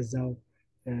 እስከዛው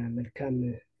መልካም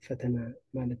ፈተና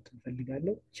ማለት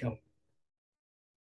እፈልጋለሁ። ቻው።